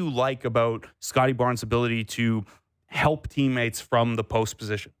 What do you like about Scottie Barnes' ability to help teammates from the post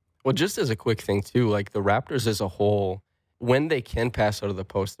position? Well, just as a quick thing, too, like the Raptors as a whole, when they can pass out of the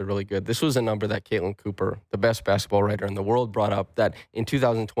post, they're really good. This was a number that Caitlin Cooper, the best basketball writer in the world, brought up, that in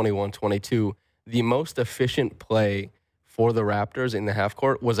 2021-22, the most efficient play for the Raptors in the half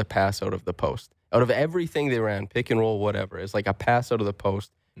court was a pass out of the post. Out of everything they ran, pick and roll, whatever, it's like a pass out of the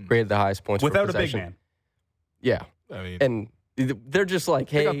post created the highest points without per possession. a big man. Yeah. I mean, and they're just like,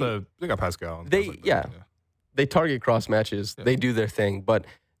 hey, they got Pascal. They target cross matches. Yeah. They do their thing. But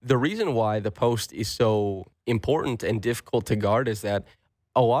the reason why the post is so important and difficult to guard is that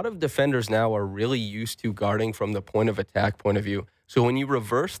a lot of defenders now are really used to guarding from the point of attack point of view. So when you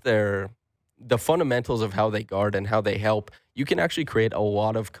reverse the fundamentals of how they guard and how they help, you can actually create a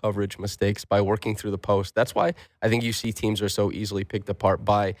lot of coverage mistakes by working through the post. That's why I think you see teams are so easily picked apart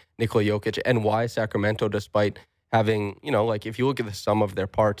by Nikola Jokic, and why Sacramento, despite having, like if you look at the sum of their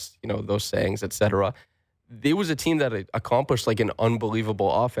parts, those sayings, etc., there was a team that accomplished like an unbelievable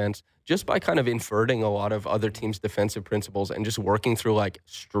offense just by kind of inverting a lot of other teams' defensive principles and just working through like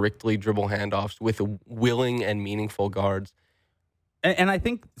strictly dribble handoffs with willing and meaningful guards. And I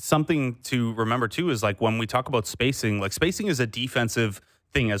think something to remember, too, is like when we talk about spacing, like spacing is a defensive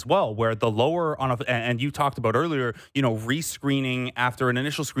thing as well, where the lower and you talked about earlier, rescreening after an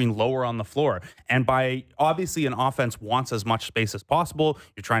initial screen lower on the floor. And by obviously an offense wants as much space as possible.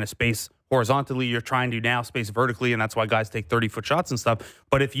 You're trying to space horizontally. You're trying to now space vertically. And that's why guys take 30-foot shots and stuff.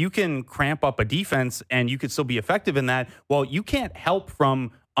 But if you can cramp up a defense and you could still be effective in that, well, you can't help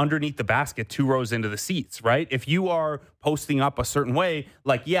from underneath the basket 2 rows into the seats, right? If you are posting up a certain way,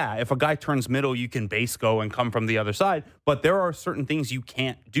 like, if a guy turns middle, you can base go and come from the other side. But there are certain things you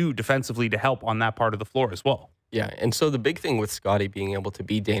can't do defensively to help on that part of the floor as well. Yeah, and so the big thing with Scottie being able to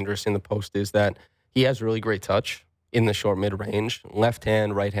be dangerous in the post is that he has really great touch in the short mid-range, left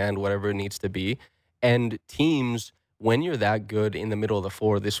hand, right hand, whatever it needs to be. And teams, when you're that good in the middle of the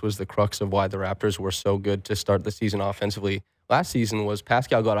floor, this was the crux of why the Raptors were so good to start the season offensively last season, was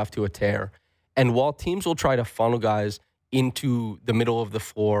Pascal got off to a tear. And while teams will try to funnel guys into the middle of the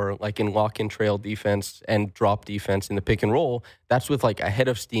floor, like in lock and trail defense and drop defense in the pick and roll, that's with like a head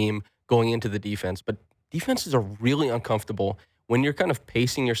of steam going into the defense. But defenses are really uncomfortable when you're kind of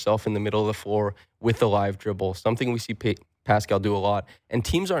pacing yourself in the middle of the floor with the live dribble, something we see Pascal do a lot. And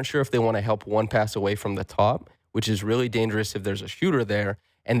teams aren't sure if they want to help one pass away from the top, which is really dangerous if there's a shooter there.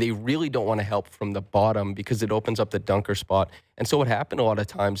 And they really don't want to help from the bottom because it opens up the dunker spot. And so what happened a lot of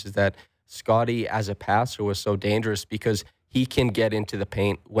times is that Scottie as a passer was so dangerous because he can get into the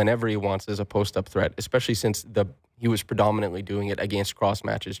paint whenever he wants as a post-up threat, especially since he was predominantly doing it against cross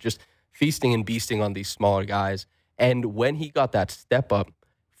matches, just feasting and beasting on these smaller guys. And when he got that step up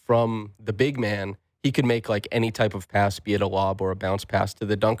from the big man, he could make like any type of pass, be it a lob or a bounce pass to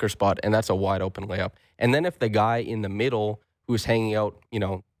the dunker spot, and that's a wide open layup. And then if the guy in the middle who's hanging out,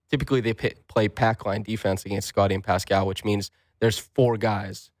 typically they play pack line defense against Scottie and Pascal, which means there's 4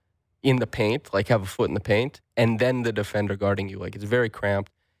 guys in the paint, like have a foot in the paint, and then the defender guarding you. Like it's very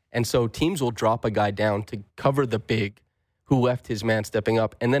cramped. And so teams will drop a guy down to cover the big who left his man stepping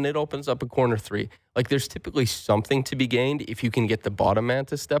up, and then it opens up a corner 3. Like there's typically something to be gained if you can get the bottom man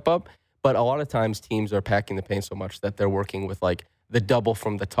to step up, but a lot of times teams are packing the paint so much that they're working with like the double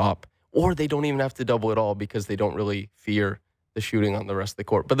from the top, or they don't even have to double at all because they don't really fear the shooting on the rest of the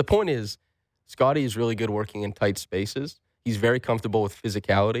court. But the point is, Scottie is really good working in tight spaces. He's very comfortable with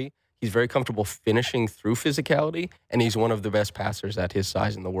physicality. He's very comfortable finishing through physicality, and he's one of the best passers at his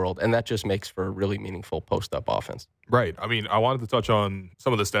size in the world. And that just makes for a really meaningful post-up offense. Right. I mean, I wanted to touch on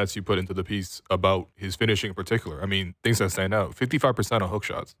some of the stats you put into the piece about his finishing in particular. I mean, things that stand out. 55% on hook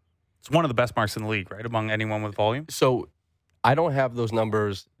shots. It's one of the best marks in the league, right, among anyone with volume? So I don't have those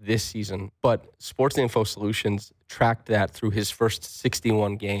numbers this season, but Sports Info Solutions tracked that through his first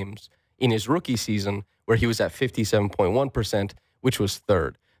 61 games in his rookie season, where he was at 57.1%, which was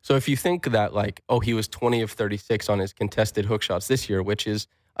third. So if you think that, like, oh, he was 20 of 36 on his contested hook shots this year, which is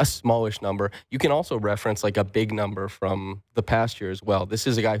a smallish number, you can also reference like a big number from the past year as well. This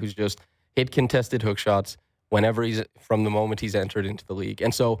is a guy who's just hit contested hook shots from the moment he's entered into the league.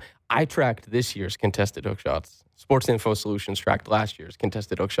 And so I tracked this year's contested hook shots. Sports Info Solutions tracked last year's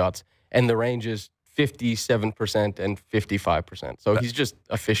contested hook shots, and the range is 57% and 55%. So he's just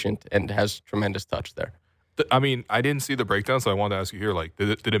efficient and has tremendous touch there. I mean, I didn't see the breakdown, so I wanted to ask you here, like,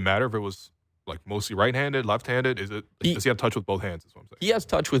 did it matter if it was like mostly right-handed, left-handed? Does he have touch with both hands, is what I'm saying? He has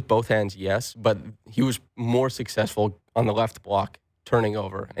touch with both hands, yes, but he was more successful on the left block, turning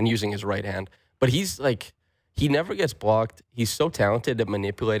over and using his right hand. But he's like, he never gets blocked. He's so talented at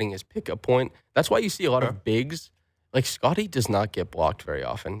manipulating his pickup point. That's why you see a lot of bigs. Like, Scottie does not get blocked very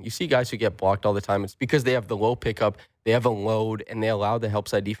often. You see guys who get blocked all the time. It's because they have the low pickup, they have a load, and they allow the help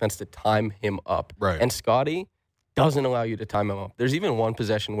side defense to time him up. Right. And Scottie doesn't allow you to time him up. There's even one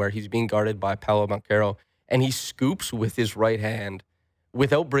possession where he's being guarded by Paolo Banchero, and he scoops with his right hand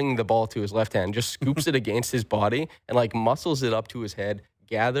without bringing the ball to his left hand, just scoops it against his body and, like, muscles it up to his head,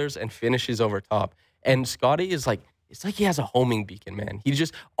 gathers, and finishes over top. And Scottie is like, it's like he has a homing beacon, man. He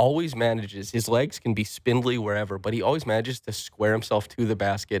just always manages. His legs can be spindly wherever, but he always manages to square himself to the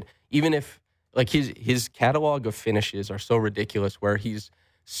basket, even if, like, his catalog of finishes are so ridiculous where he's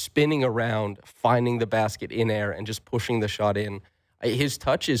spinning around, finding the basket in air, and just pushing the shot in. His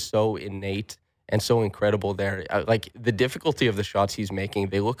touch is so innate and so incredible there. Like, the difficulty of the shots he's making,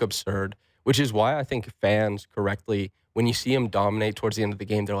 they look absurd, which is why I think fans correctly, when you see him dominate towards the end of the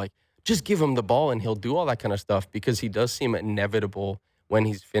game, they're like, just give him the ball and he'll do all that kind of stuff, because he does seem inevitable when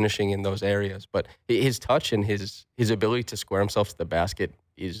he's finishing in those areas. But his touch and his ability to square himself to the basket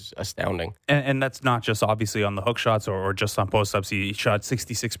is astounding. And that's not just obviously on the hook shots or just on post-ups. He shot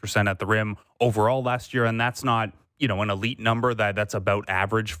 66% at the rim overall last year, and that's not, an elite number. That's about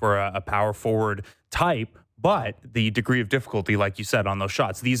average for a power forward type. But the degree of difficulty, like you said, on those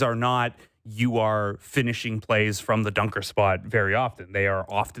shots, these are not you are finishing plays from the dunker spot very often. They are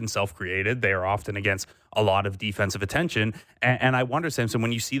often self-created. They are often against a lot of defensive attention. And I wonder, Samson,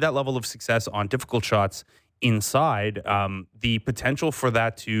 when you see that level of success on difficult shots inside, the potential for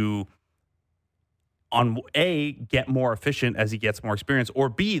that to, on A, get more efficient as he gets more experience, or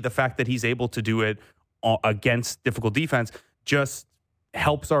B, the fact that he's able to do it against difficult defense just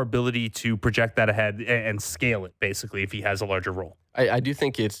helps our ability to project that ahead and scale it, basically, if he has a larger role. I do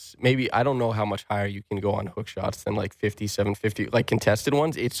think it's maybe, I don't know how much higher you can go on hook shots than like 57, 50, like contested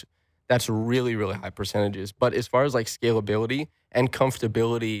ones. That's really, really high percentages. But as far as like scalability and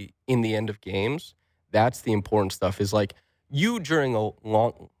comfortability in the end of games, that's the important stuff. Is like during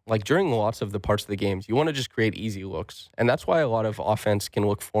lots of the parts of the games, you want to just create easy looks. And that's why a lot of offense can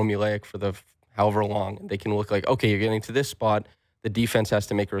look formulaic for the however long. They can look like, okay, you're getting to this spot, the defense has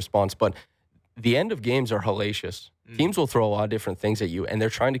to make a response. But the end of games are hellacious. Teams will throw a lot of different things at you, and they're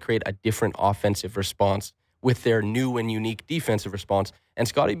trying to create a different offensive response with their new and unique defensive response. And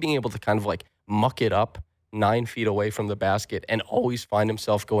Scottie being able to kind of like muck it up 9 feet away from the basket and always find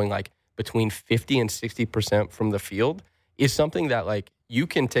himself going like between 50 and 60% from the field is something that like you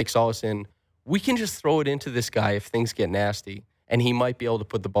can take solace in. We can just throw it into this guy if things get nasty, and he might be able to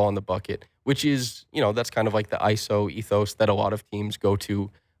put the ball in the bucket, which is, that's kind of like the ISO ethos that a lot of teams go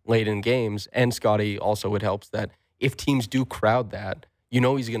to late in games. And Scottie also, it helps that if teams do crowd that,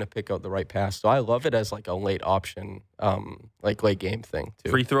 he's going to pick out the right pass. So I love it as like a late option, like late game thing too.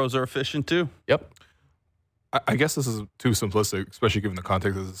 Free throws are efficient too. Yep. I guess this is too simplistic, especially given the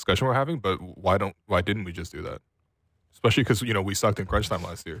context of the discussion we're having, but why didn't we just do that? Especially because, we sucked in crunch time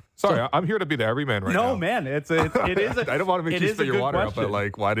last year. Sorry, I'm here to be the everyman right now. No, man, it is. I don't want to make you spit your water out, but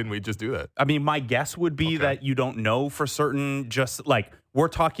like, why didn't we just do that? I mean, my guess would be that you don't know for certain. Just like we're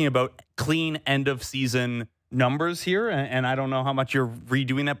talking about clean end of season numbers here, and I don't know how much you're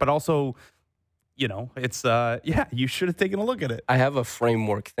redoing that, but also, it's you should have taken a look at it. I have a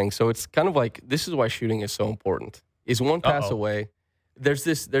framework thing, so it's kind of like this is why shooting is so important. Is one pass away. There's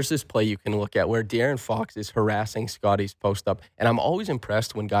this play you can look at where De'Aaron Fox is harassing Scottie's post up, and I'm always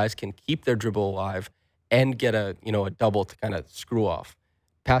impressed when guys can keep their dribble alive and get a double to kind of screw off.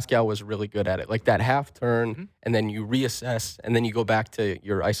 Pascal was really good at it. Like that half turn, and then you reassess, and then you go back to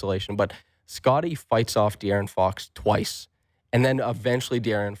your isolation. But Scottie fights off De'Aaron Fox twice, and then eventually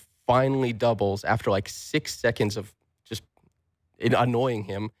De'Aaron finally doubles after like 6 seconds of just annoying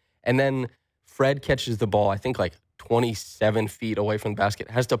him. And then Fred catches the ball, I think like 27 feet away from the basket,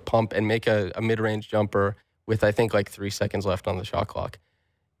 has to pump and make a mid-range jumper with, I think, like 3 seconds left on the shot clock.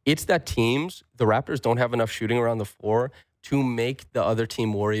 It's that the Raptors don't have enough shooting around the floor to make the other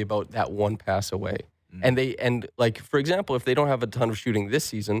team worry about that one pass away. And like, for example, if they don't have a ton of shooting this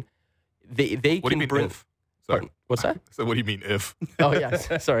season, they what can do you mean bring... if? Sorry. What's that? So what do you mean if? Oh, yeah.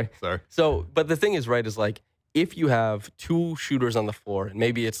 Sorry. Sorry. So, but the thing is, right, is like, if you have 2 shooters on the floor, and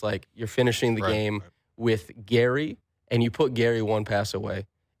maybe it's like you're finishing the game with Gary, and you put Gary one pass away,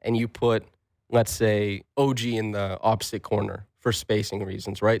 and you put, let's say, OG in the opposite corner for spacing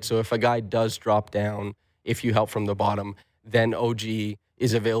reasons, right? So if a guy does drop down, if you help from the bottom, then OG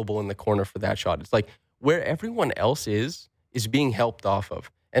is available in the corner for that shot. It's like where everyone else is being helped off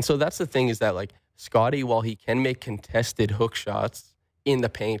of. And so that's the thing, is that like Scottie, while he can make contested hook shots in the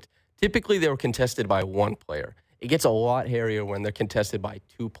paint, typically they were contested by one player. It gets a lot hairier when they're contested by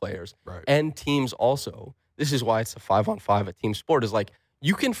 2 players. Right. And teams also, this is why it's a 5-on-5, a team sport, is like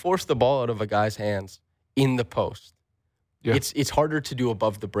you can force the ball out of a guy's hands in the post. Yeah. It's harder to do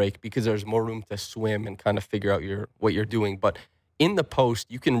above the break because there's more room to swim and kind of figure out what you're doing. But in the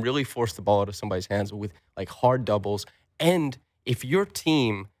post, you can really force the ball out of somebody's hands with like hard doubles. And if your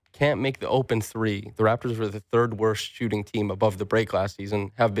team can't make the open 3, the Raptors were the 3rd worst shooting team above the break last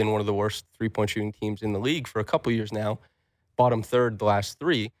season, have been one of the worst 3-point shooting teams in the league for a couple years now, bottom 3rd the last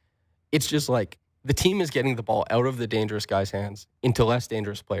 3. It's just like the team is getting the ball out of the dangerous guys' hands into less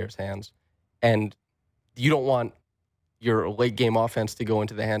dangerous players' hands. And you don't want your late game offense to go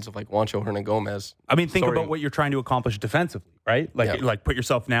into the hands of like Juancho Hernangomez. I mean, think about what you're trying to accomplish defensively, right? Like put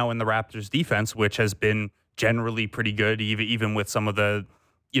yourself now in the Raptors defense, which has been generally pretty good, even with some of the,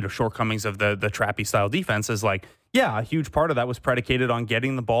 shortcomings of the trappy style defense. Is like, yeah, a huge part of that was predicated on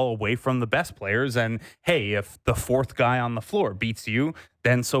getting the ball away from the best players. And hey, if the 4th guy on the floor beats you,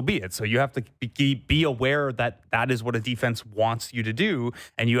 then so be it. So you have to be aware that that is what a defense wants you to do.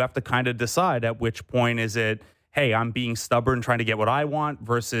 And you have to kind of decide at which point is it, hey, I'm being stubborn trying to get what I want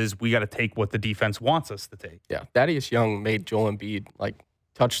versus we got to take what the defense wants us to take. Yeah, Thaddeus Young made Joel Embiid like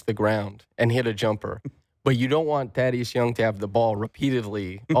touch the ground and hit a jumper. But you don't want Thaddeus Young to have the ball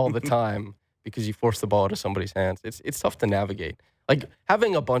repeatedly all the time because you force the ball out of somebody's hands. It's tough to navigate. Like,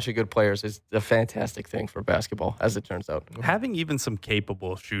 having a bunch of good players is a fantastic thing for basketball, as it turns out. Having even some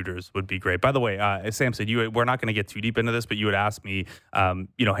capable shooters would be great. By the way, Samson, we're not going to get too deep into this, but you had asked me,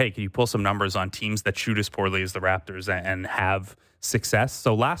 hey, can you pull some numbers on teams that shoot as poorly as the Raptors and have success?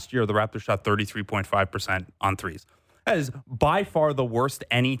 So last year, the Raptors shot 33.5% on threes. That is by far the worst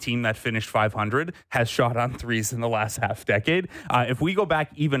any team that finished 500 has shot on threes in the last half decade. If we go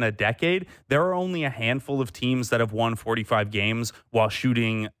back even a decade, there are only a handful of teams that have won 45 games while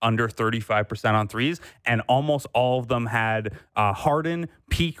shooting under 35% on threes, and almost all of them had Harden,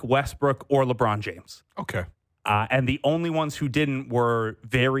 peak Westbrook, or LeBron James. Okay. And the only ones who didn't were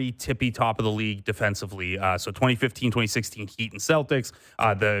very tippy top of the league defensively. So 2015, 2016 Heat and Celtics,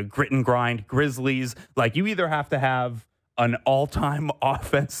 the grit and grind Grizzlies. Like, you either have to have an all-time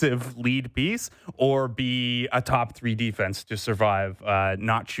offensive lead piece or be a top 3 defense to survive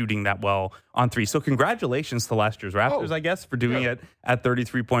not shooting that well on 3. So congratulations to last year's Raptors, I guess, for doing it at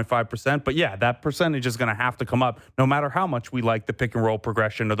 33.5%. But yeah, that percentage is going to have to come up no matter how much we like the pick and roll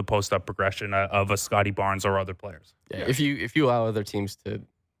progression or the post-up progression of a Scottie Barnes or other players. Yeah. If you allow other teams to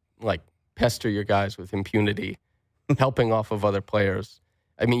like pester your guys with impunity, helping off of other players,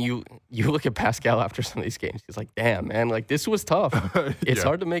 I mean, you look at Pascal after some of these games. He's like, damn, man, like, this was tough. It's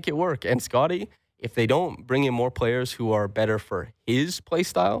hard to make it work. And Scottie, if they don't bring in more players who are better for his play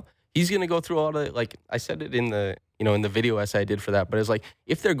style, he's going to go through all the, like, I said it in the, in the video essay I did for that, but it's like,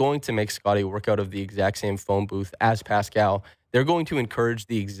 if they're going to make Scottie work out of the exact same phone booth as Pascal, they're going to encourage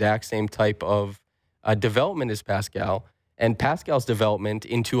the exact same type of development as Pascal, and Pascal's development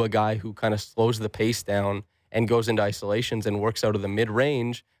into a guy who kind of slows the pace down and goes into isolations and works out of the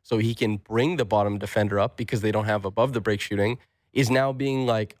mid-range so he can bring the bottom defender up because they don't have above-the-break shooting, is now being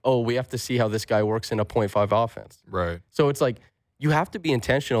like, oh, we have to see how this guy works in a 0.5 offense. Right. So it's like, you have to be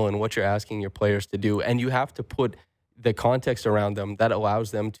intentional in what you're asking your players to do, and you have to put the context around them that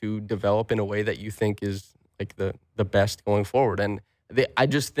allows them to develop in a way that you think is like the best going forward. And I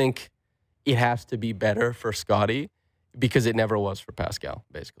just think it has to be better for Scottie because it never was for Pascal,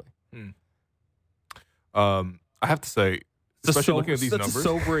 basically. I have to say, especially looking at these numbers, a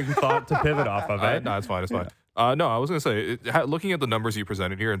sobering thought to pivot off of. No, it's fine. No, I was going to say, looking at the numbers you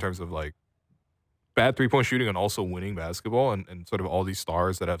presented here in terms of like bad 3-point shooting and also winning basketball and sort of all these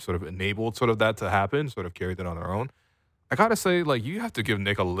stars that have sort of enabled sort of that to happen, sort of carried it on their own. I got to say, like, you have to give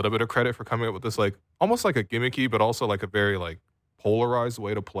Nick a little bit of credit for coming up with this, like, almost like a gimmicky, but also like a very, like, polarized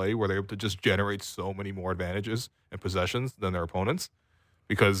way to play where they're able to just generate so many more advantages and possessions than their opponents.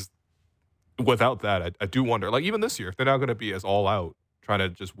 Because without that, I do wonder, like, even this year, if they're not going to be as all out trying to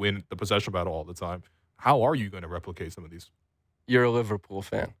just win the possession battle all the time, how are you going to replicate some of these? You're a Liverpool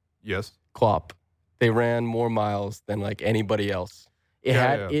fan. Yes. Klopp. They ran more miles than like anybody else.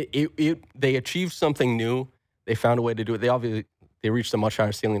 They achieved something new. They found a way to do it. They reached a much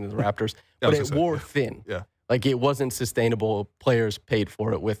higher ceiling than the Raptors, but it wore thin. Yeah. Like it wasn't sustainable. Players paid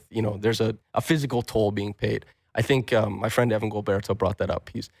for it with, there's a physical toll being paid. I think my friend Evan Gilberto brought that up.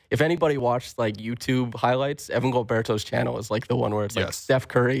 If anybody watched like YouTube highlights, Evan Gilberto's channel is like the one where it's like Steph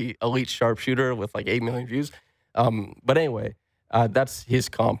Curry, elite sharpshooter with like 8 million views. But anyway, that's his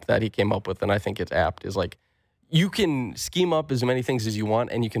comp that he came up with, and I think it's apt. Is like you can scheme up as many things as you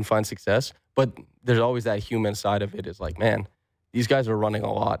want, and you can find success, but there's always that human side of it. Is like, man, these guys are running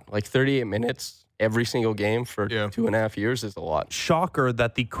a lot. Like 38 minutes every single game for 2.5 years is a lot. Shocker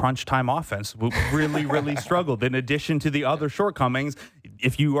that the crunch time offense really, really struggled. In addition to the other shortcomings,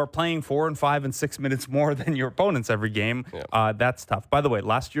 if you are playing 4 and 5 and 6 minutes more than your opponents every game, that's tough. By the way,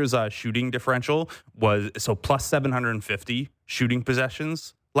 last year's shooting differential was plus 750 shooting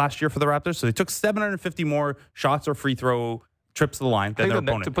possessions last year for the Raptors. So they took 750 more shots or free throw trips to the line than their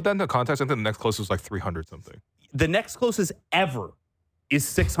opponent. To put that into context, I think the next closest was like 300 something. The next closest ever is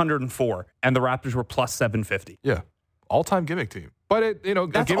 604, and the Raptors were plus 750. Yeah. All-time gimmick team. But, a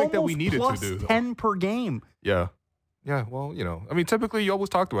gimmick that we needed to do. That's 10 per game. Yeah. Yeah, well, I mean, typically you always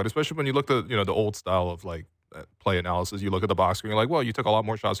talked about it, especially when you look at, the old style of, like, play analysis. You look at the box score, and you're like, well, you took a lot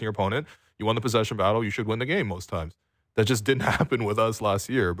more shots than your opponent. You won the possession battle. You should win the game most times. That just didn't happen with us last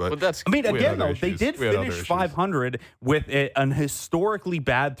year. But that's. I mean, again, though, they did finish 500 with an historically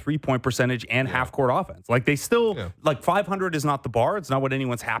bad 3-point percentage and half-court offense. Like, they still, like, 500 is not the bar. It's not what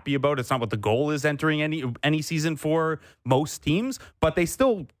anyone's happy about. It's not what the goal is entering any season for most teams. But they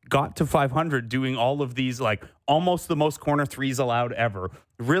still got to 500 doing all of these, like, almost the most corner threes allowed ever.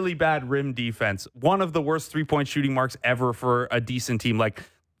 Really bad rim defense. One of the worst 3-point shooting marks ever for a decent team. Like,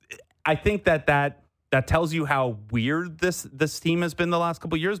 I think that tells you how weird this team has been the last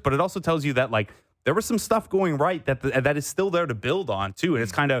couple of years, but it also tells you that, like, there was some stuff going right that is still there to build on, too. And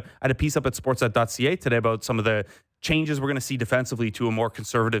it's kind of, I had a piece up at sportsnet.ca today about some of the changes we're going to see defensively to a more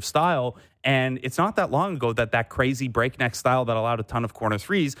conservative style. And it's not that long ago that crazy breakneck style that allowed a ton of corner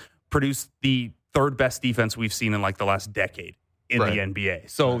threes produced the third best defense we've seen in, like, the last decade in the NBA.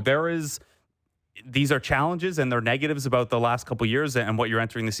 So these are challenges and they're negatives about the last couple of years and what you're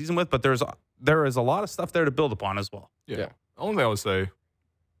entering the season with, but there is a lot of stuff there to build upon as well. Yeah. The only thing I would say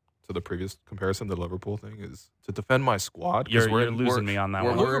to the previous comparison, the Liverpool thing, is to defend my squad. You're losing me on that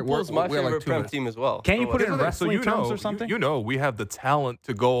one. Liverpool's my favorite Prem team as well. Can't you put it in wrestling terms or something? We have the talent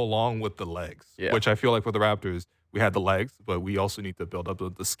to go along with the legs, which I feel like with the Raptors, we had the legs, but we also need to build up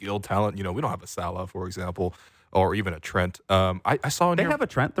the skill talent. We don't have a Salah, for example, or even a Trent. I saw they have a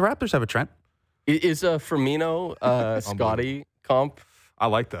Trent. The Raptors have a Trent. Is a Firmino Scottie comp? I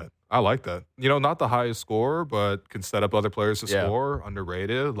like that. Not the highest scorer, but can set up other players to score.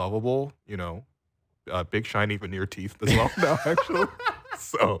 Underrated, lovable. Big shiny veneer teeth as well now, actually.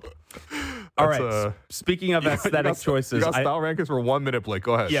 So, all right. Speaking of aesthetic choices, you got style rankings for 1 minute, Blake.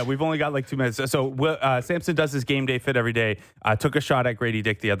 Go ahead. Yeah, we've only got like 2 minutes. So Samson does his game day fit every day. Took a shot at Grady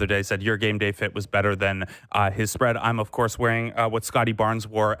Dick the other day. Said your game day fit was better than his spread. I'm of course wearing what Scottie Barnes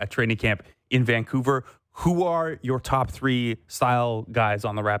wore at training camp in Vancouver. Who are your top 3 style guys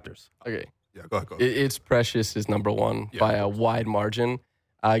on the Raptors? Okay. Yeah, go ahead. It's Precious is number 1 by a wide margin.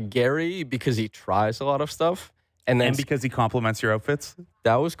 Gary, because he tries a lot of stuff. And because he compliments your outfits?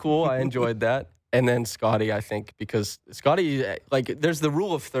 That was cool. I enjoyed that. And then Scottie, I think, because Scottie, like, there's the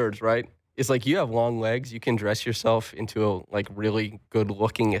rule of thirds, right? It's like you have long legs. You can dress yourself into, really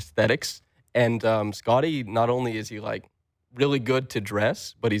good-looking aesthetics. And Scottie, not only is he, really good to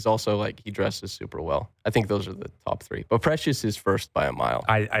dress, but he's also, he dresses super well. I think those are the top 3. But Precious is first by a mile.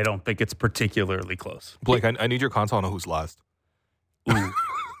 I don't think it's particularly close. Blake, I need your content on who's last. Ooh.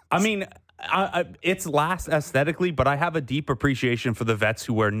 I mean... it's last aesthetically, but I have a deep appreciation for the vets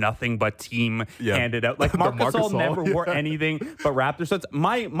who wear nothing but team handed out. Like Marc Gasol never wore anything but Raptor sweats.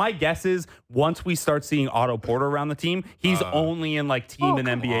 My guess is once we start seeing Otto Porter around the team, he's only in team and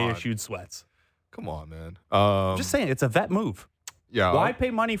NBA issued sweats. Come on, man. I'm just saying, it's a vet move. Yeah. Why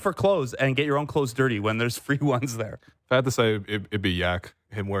pay money for clothes and get your own clothes dirty when there's free ones there? If I had to say, it'd be Yak,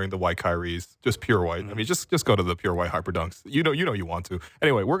 him wearing the white Kyries, just pure white. I mean, just go to the pure white Hyper Dunks. You know you want to.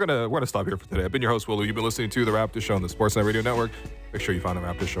 Anyway, we're gonna stop here for today. I've been your host, Willow. You've been listening to The Raptors Show on the Sportsnet Radio Network. Make sure you find The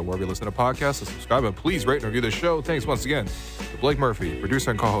Raptors Show wherever you listen to podcasts and subscribe. And please rate and review the show. Thanks once again to Blake Murphy,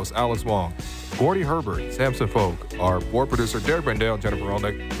 producer and co-host Alex Wong, Gordie Herbert, Samson Folk, our board producer Derek Brandale, Jennifer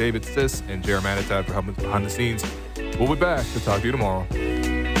Rolnick, David Siss, and Jeremy Manitat for helping behind the scenes. We'll be back to talk to you tomorrow.